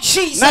name of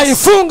Jesus. na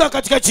ifunga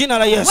katika jina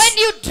la Yesu. When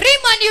you dream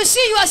and you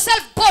see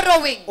yourself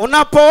borrowing,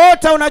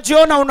 Unapoota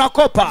unajiona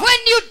unakopa, when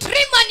you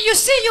dream and you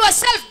see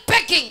yourself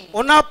begging,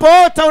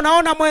 unapoota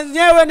unaona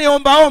mwenyewe ni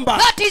ombaomba,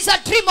 that is a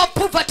dream of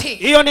poverty.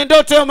 hiyo ni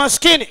ndoto ya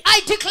umasikini.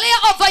 I declare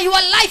over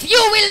your life,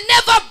 you will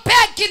never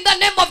beg in the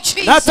name of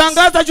Jesus.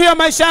 Natangaza juu ya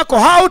maisha yako,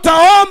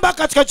 hautaomba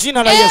katika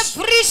jina la Yesu.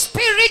 Every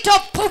spirit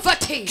of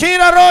poverty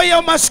Kila roho ya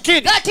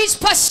umasikini that is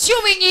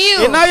pursuing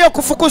you,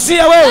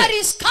 inayokufukuzia that wewe,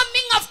 is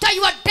coming after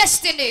your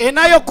destiny,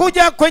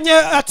 inayokuja kwenye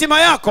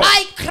hatima yako,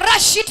 I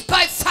crush it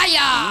by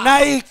fire.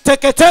 na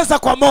iteketeza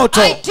kwa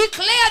moto. I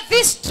declare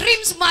these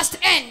dreams must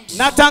end.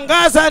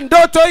 Natangaza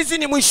ndoto hizi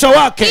ni mwisho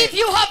wake. If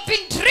you have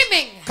been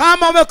dreaming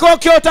Kama umekuwa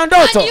ukiota and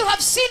ndoto you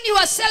have seen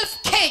yourself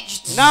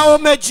caged, na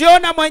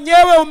umejiona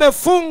mwenyewe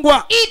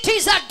umefungwa, it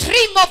is a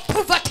dream of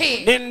poverty.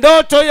 ni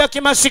ndoto ya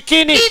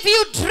kimasikini. If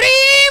you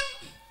dream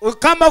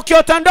Kama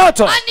ukiota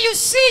ndoto and you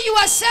see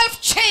yourself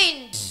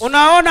chained,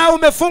 unaona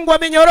umefungwa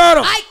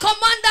minyororo, I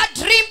command that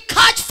dream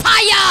catch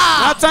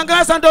fire.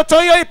 natangaza ndoto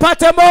hiyo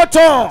ipate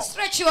moto.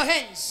 Stretch your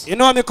hands.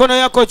 Inua mikono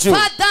yako juu.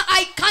 Father,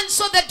 I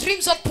cancel the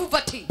dreams of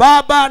poverty.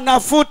 Baba,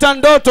 nafuta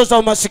ndoto za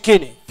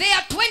umasikini. There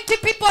are 20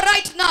 people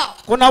right now.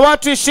 Kuna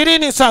watu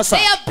 20 sasa.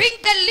 They are being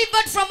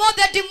delivered from all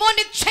the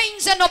demonic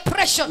chains and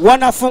oppression.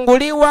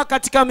 Wanafunguliwa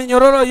katika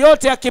minyororo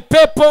yote ya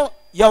kipepo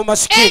ya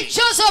umaskini.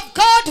 Angels of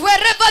God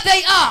wherever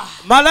they are.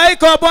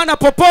 Malaika wa Bwana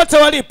popote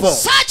walipo.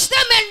 Search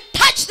them and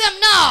touch them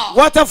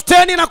now.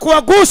 Watafuteni na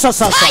kuwagusa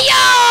sasa. Fire!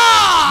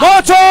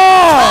 Moto!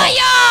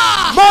 Fire!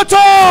 Moto!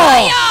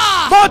 Fire!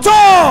 Moto!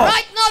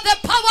 Right now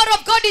the power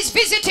of God is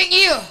visiting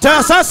you.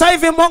 Sasa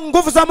hivi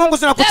nguvu za Mungu The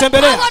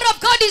zinakutembelea. power of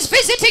God is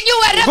visiting you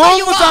wherever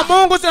you Nguvu za are.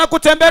 Mungu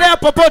zinakutembelea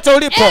popote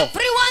ulipo.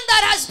 Everyone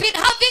that has been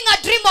having a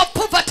dream of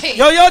poverty,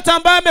 Yoyote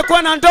ambaye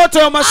amekuwa na ndoto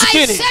ya I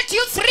umaskini, set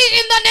you free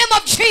in the name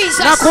of Jesus.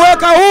 na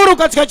kuweka huru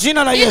katika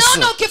jina la Yesu.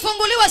 Ninaona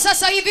ukifunguliwa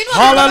sasa hivi. Inua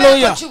mikono yako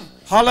Hallelujah. juu.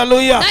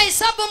 Hallelujah. Na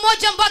hesabu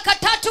 1 mpaka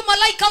 3,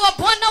 malaika wa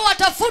Bwana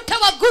watafuta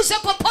waguse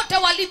popote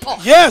walipo.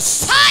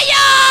 Yes. Fire!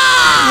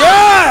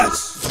 Yes.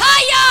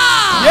 Fire!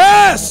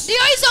 Yes.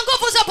 Ndio hizo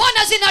nguvu za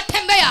Bwana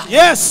zinatembea.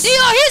 Yes.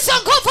 Ndio hizo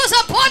nguvu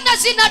za Bwana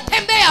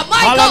zinatembea.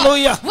 My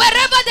Hallelujah. God.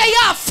 Wherever they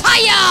are,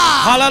 fire!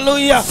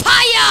 Hallelujah.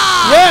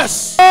 Fire!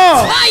 Yes.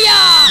 Oh. Fire!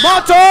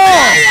 Moto!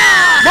 Fire!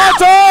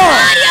 Moto!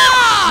 Fire!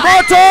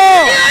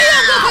 Moto! Ndio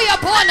hiyo nguvu ya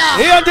Bwana.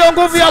 Hiyo ndio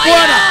nguvu ya Fire!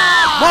 Bwana.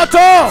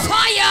 Moto!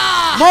 Fire!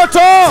 Moto!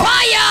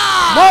 Fire!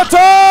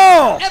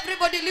 Moto!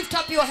 Everybody lift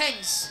up your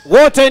hands.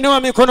 Wote inua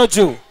mikono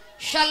juu.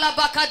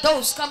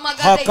 Shalabakados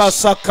kamagadesh.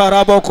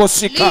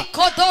 Hakasakarabokosika.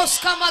 Likodos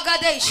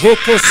kamagadesh.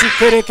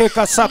 Hekesikereke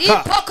kasaka.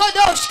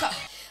 Lipokodoshka.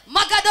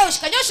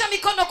 Magadoshka. Nyosha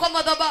mikono kwa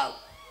madhabahu.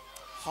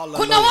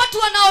 Kuna watu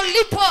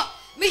wanaolipwa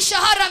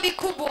mishahara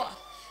mikubwa,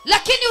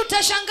 lakini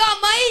utashangaa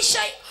maisha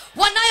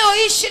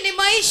wanayoishi ni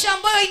maisha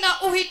ambayo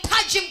ina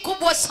uhitaji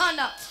mkubwa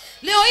sana.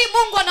 Leo hii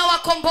Mungu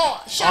anawakomboa.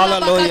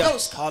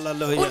 Shalabakadoska.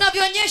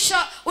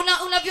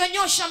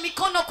 Unavyonyosha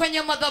mikono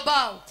kwenye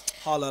madhabahu.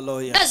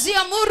 Hallelujah.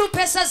 Naziamuru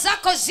pesa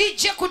zako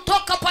zije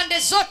kutoka pande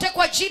zote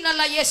kwa jina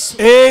la Yesu.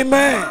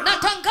 Amen.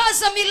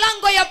 Natangaza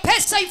milango ya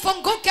pesa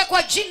ifunguke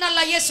kwa jina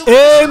la Yesu.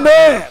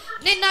 Amen.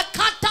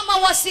 Ninakata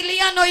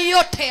mawasiliano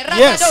yote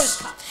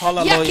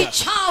ya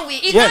kichawi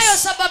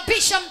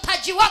inayosababisha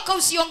mtaji wako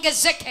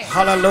usiongezeke.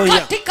 Hallelujah.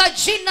 Katika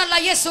jina la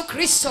Yesu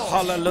Kristo.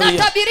 Hallelujah.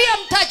 Natabiria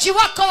mtaji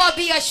wako wa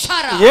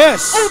biashara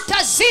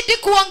utazidi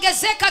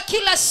kuongezeka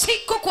kila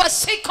siku kwa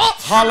siku.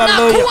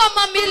 Hallelujah. Na kuwa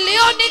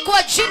mamilioni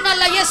kwa jina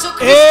la Yesu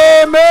Kristo.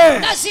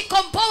 Amen.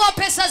 Nazikomboa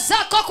pesa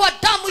zako kwa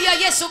damu ya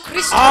Yesu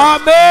Kristo.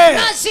 Amen.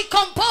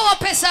 Nazikomboa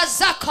pesa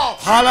zako.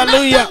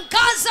 Hallelujah.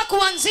 Natangaza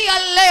kuanzia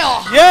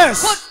leo.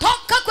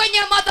 Kutoka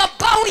kwenye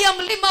madhabahu ya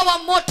mlima wa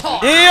moto.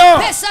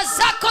 Pesa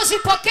zako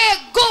zipokee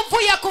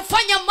nguvu ya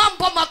kufanya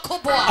mambo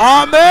makubwa.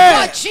 Amen.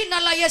 Kwa jina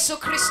la Yesu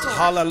Kristo.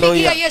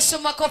 Hallelujah. Pigia Yesu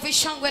makofi,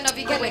 shangwe na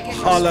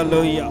vigelegele.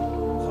 Hallelujah.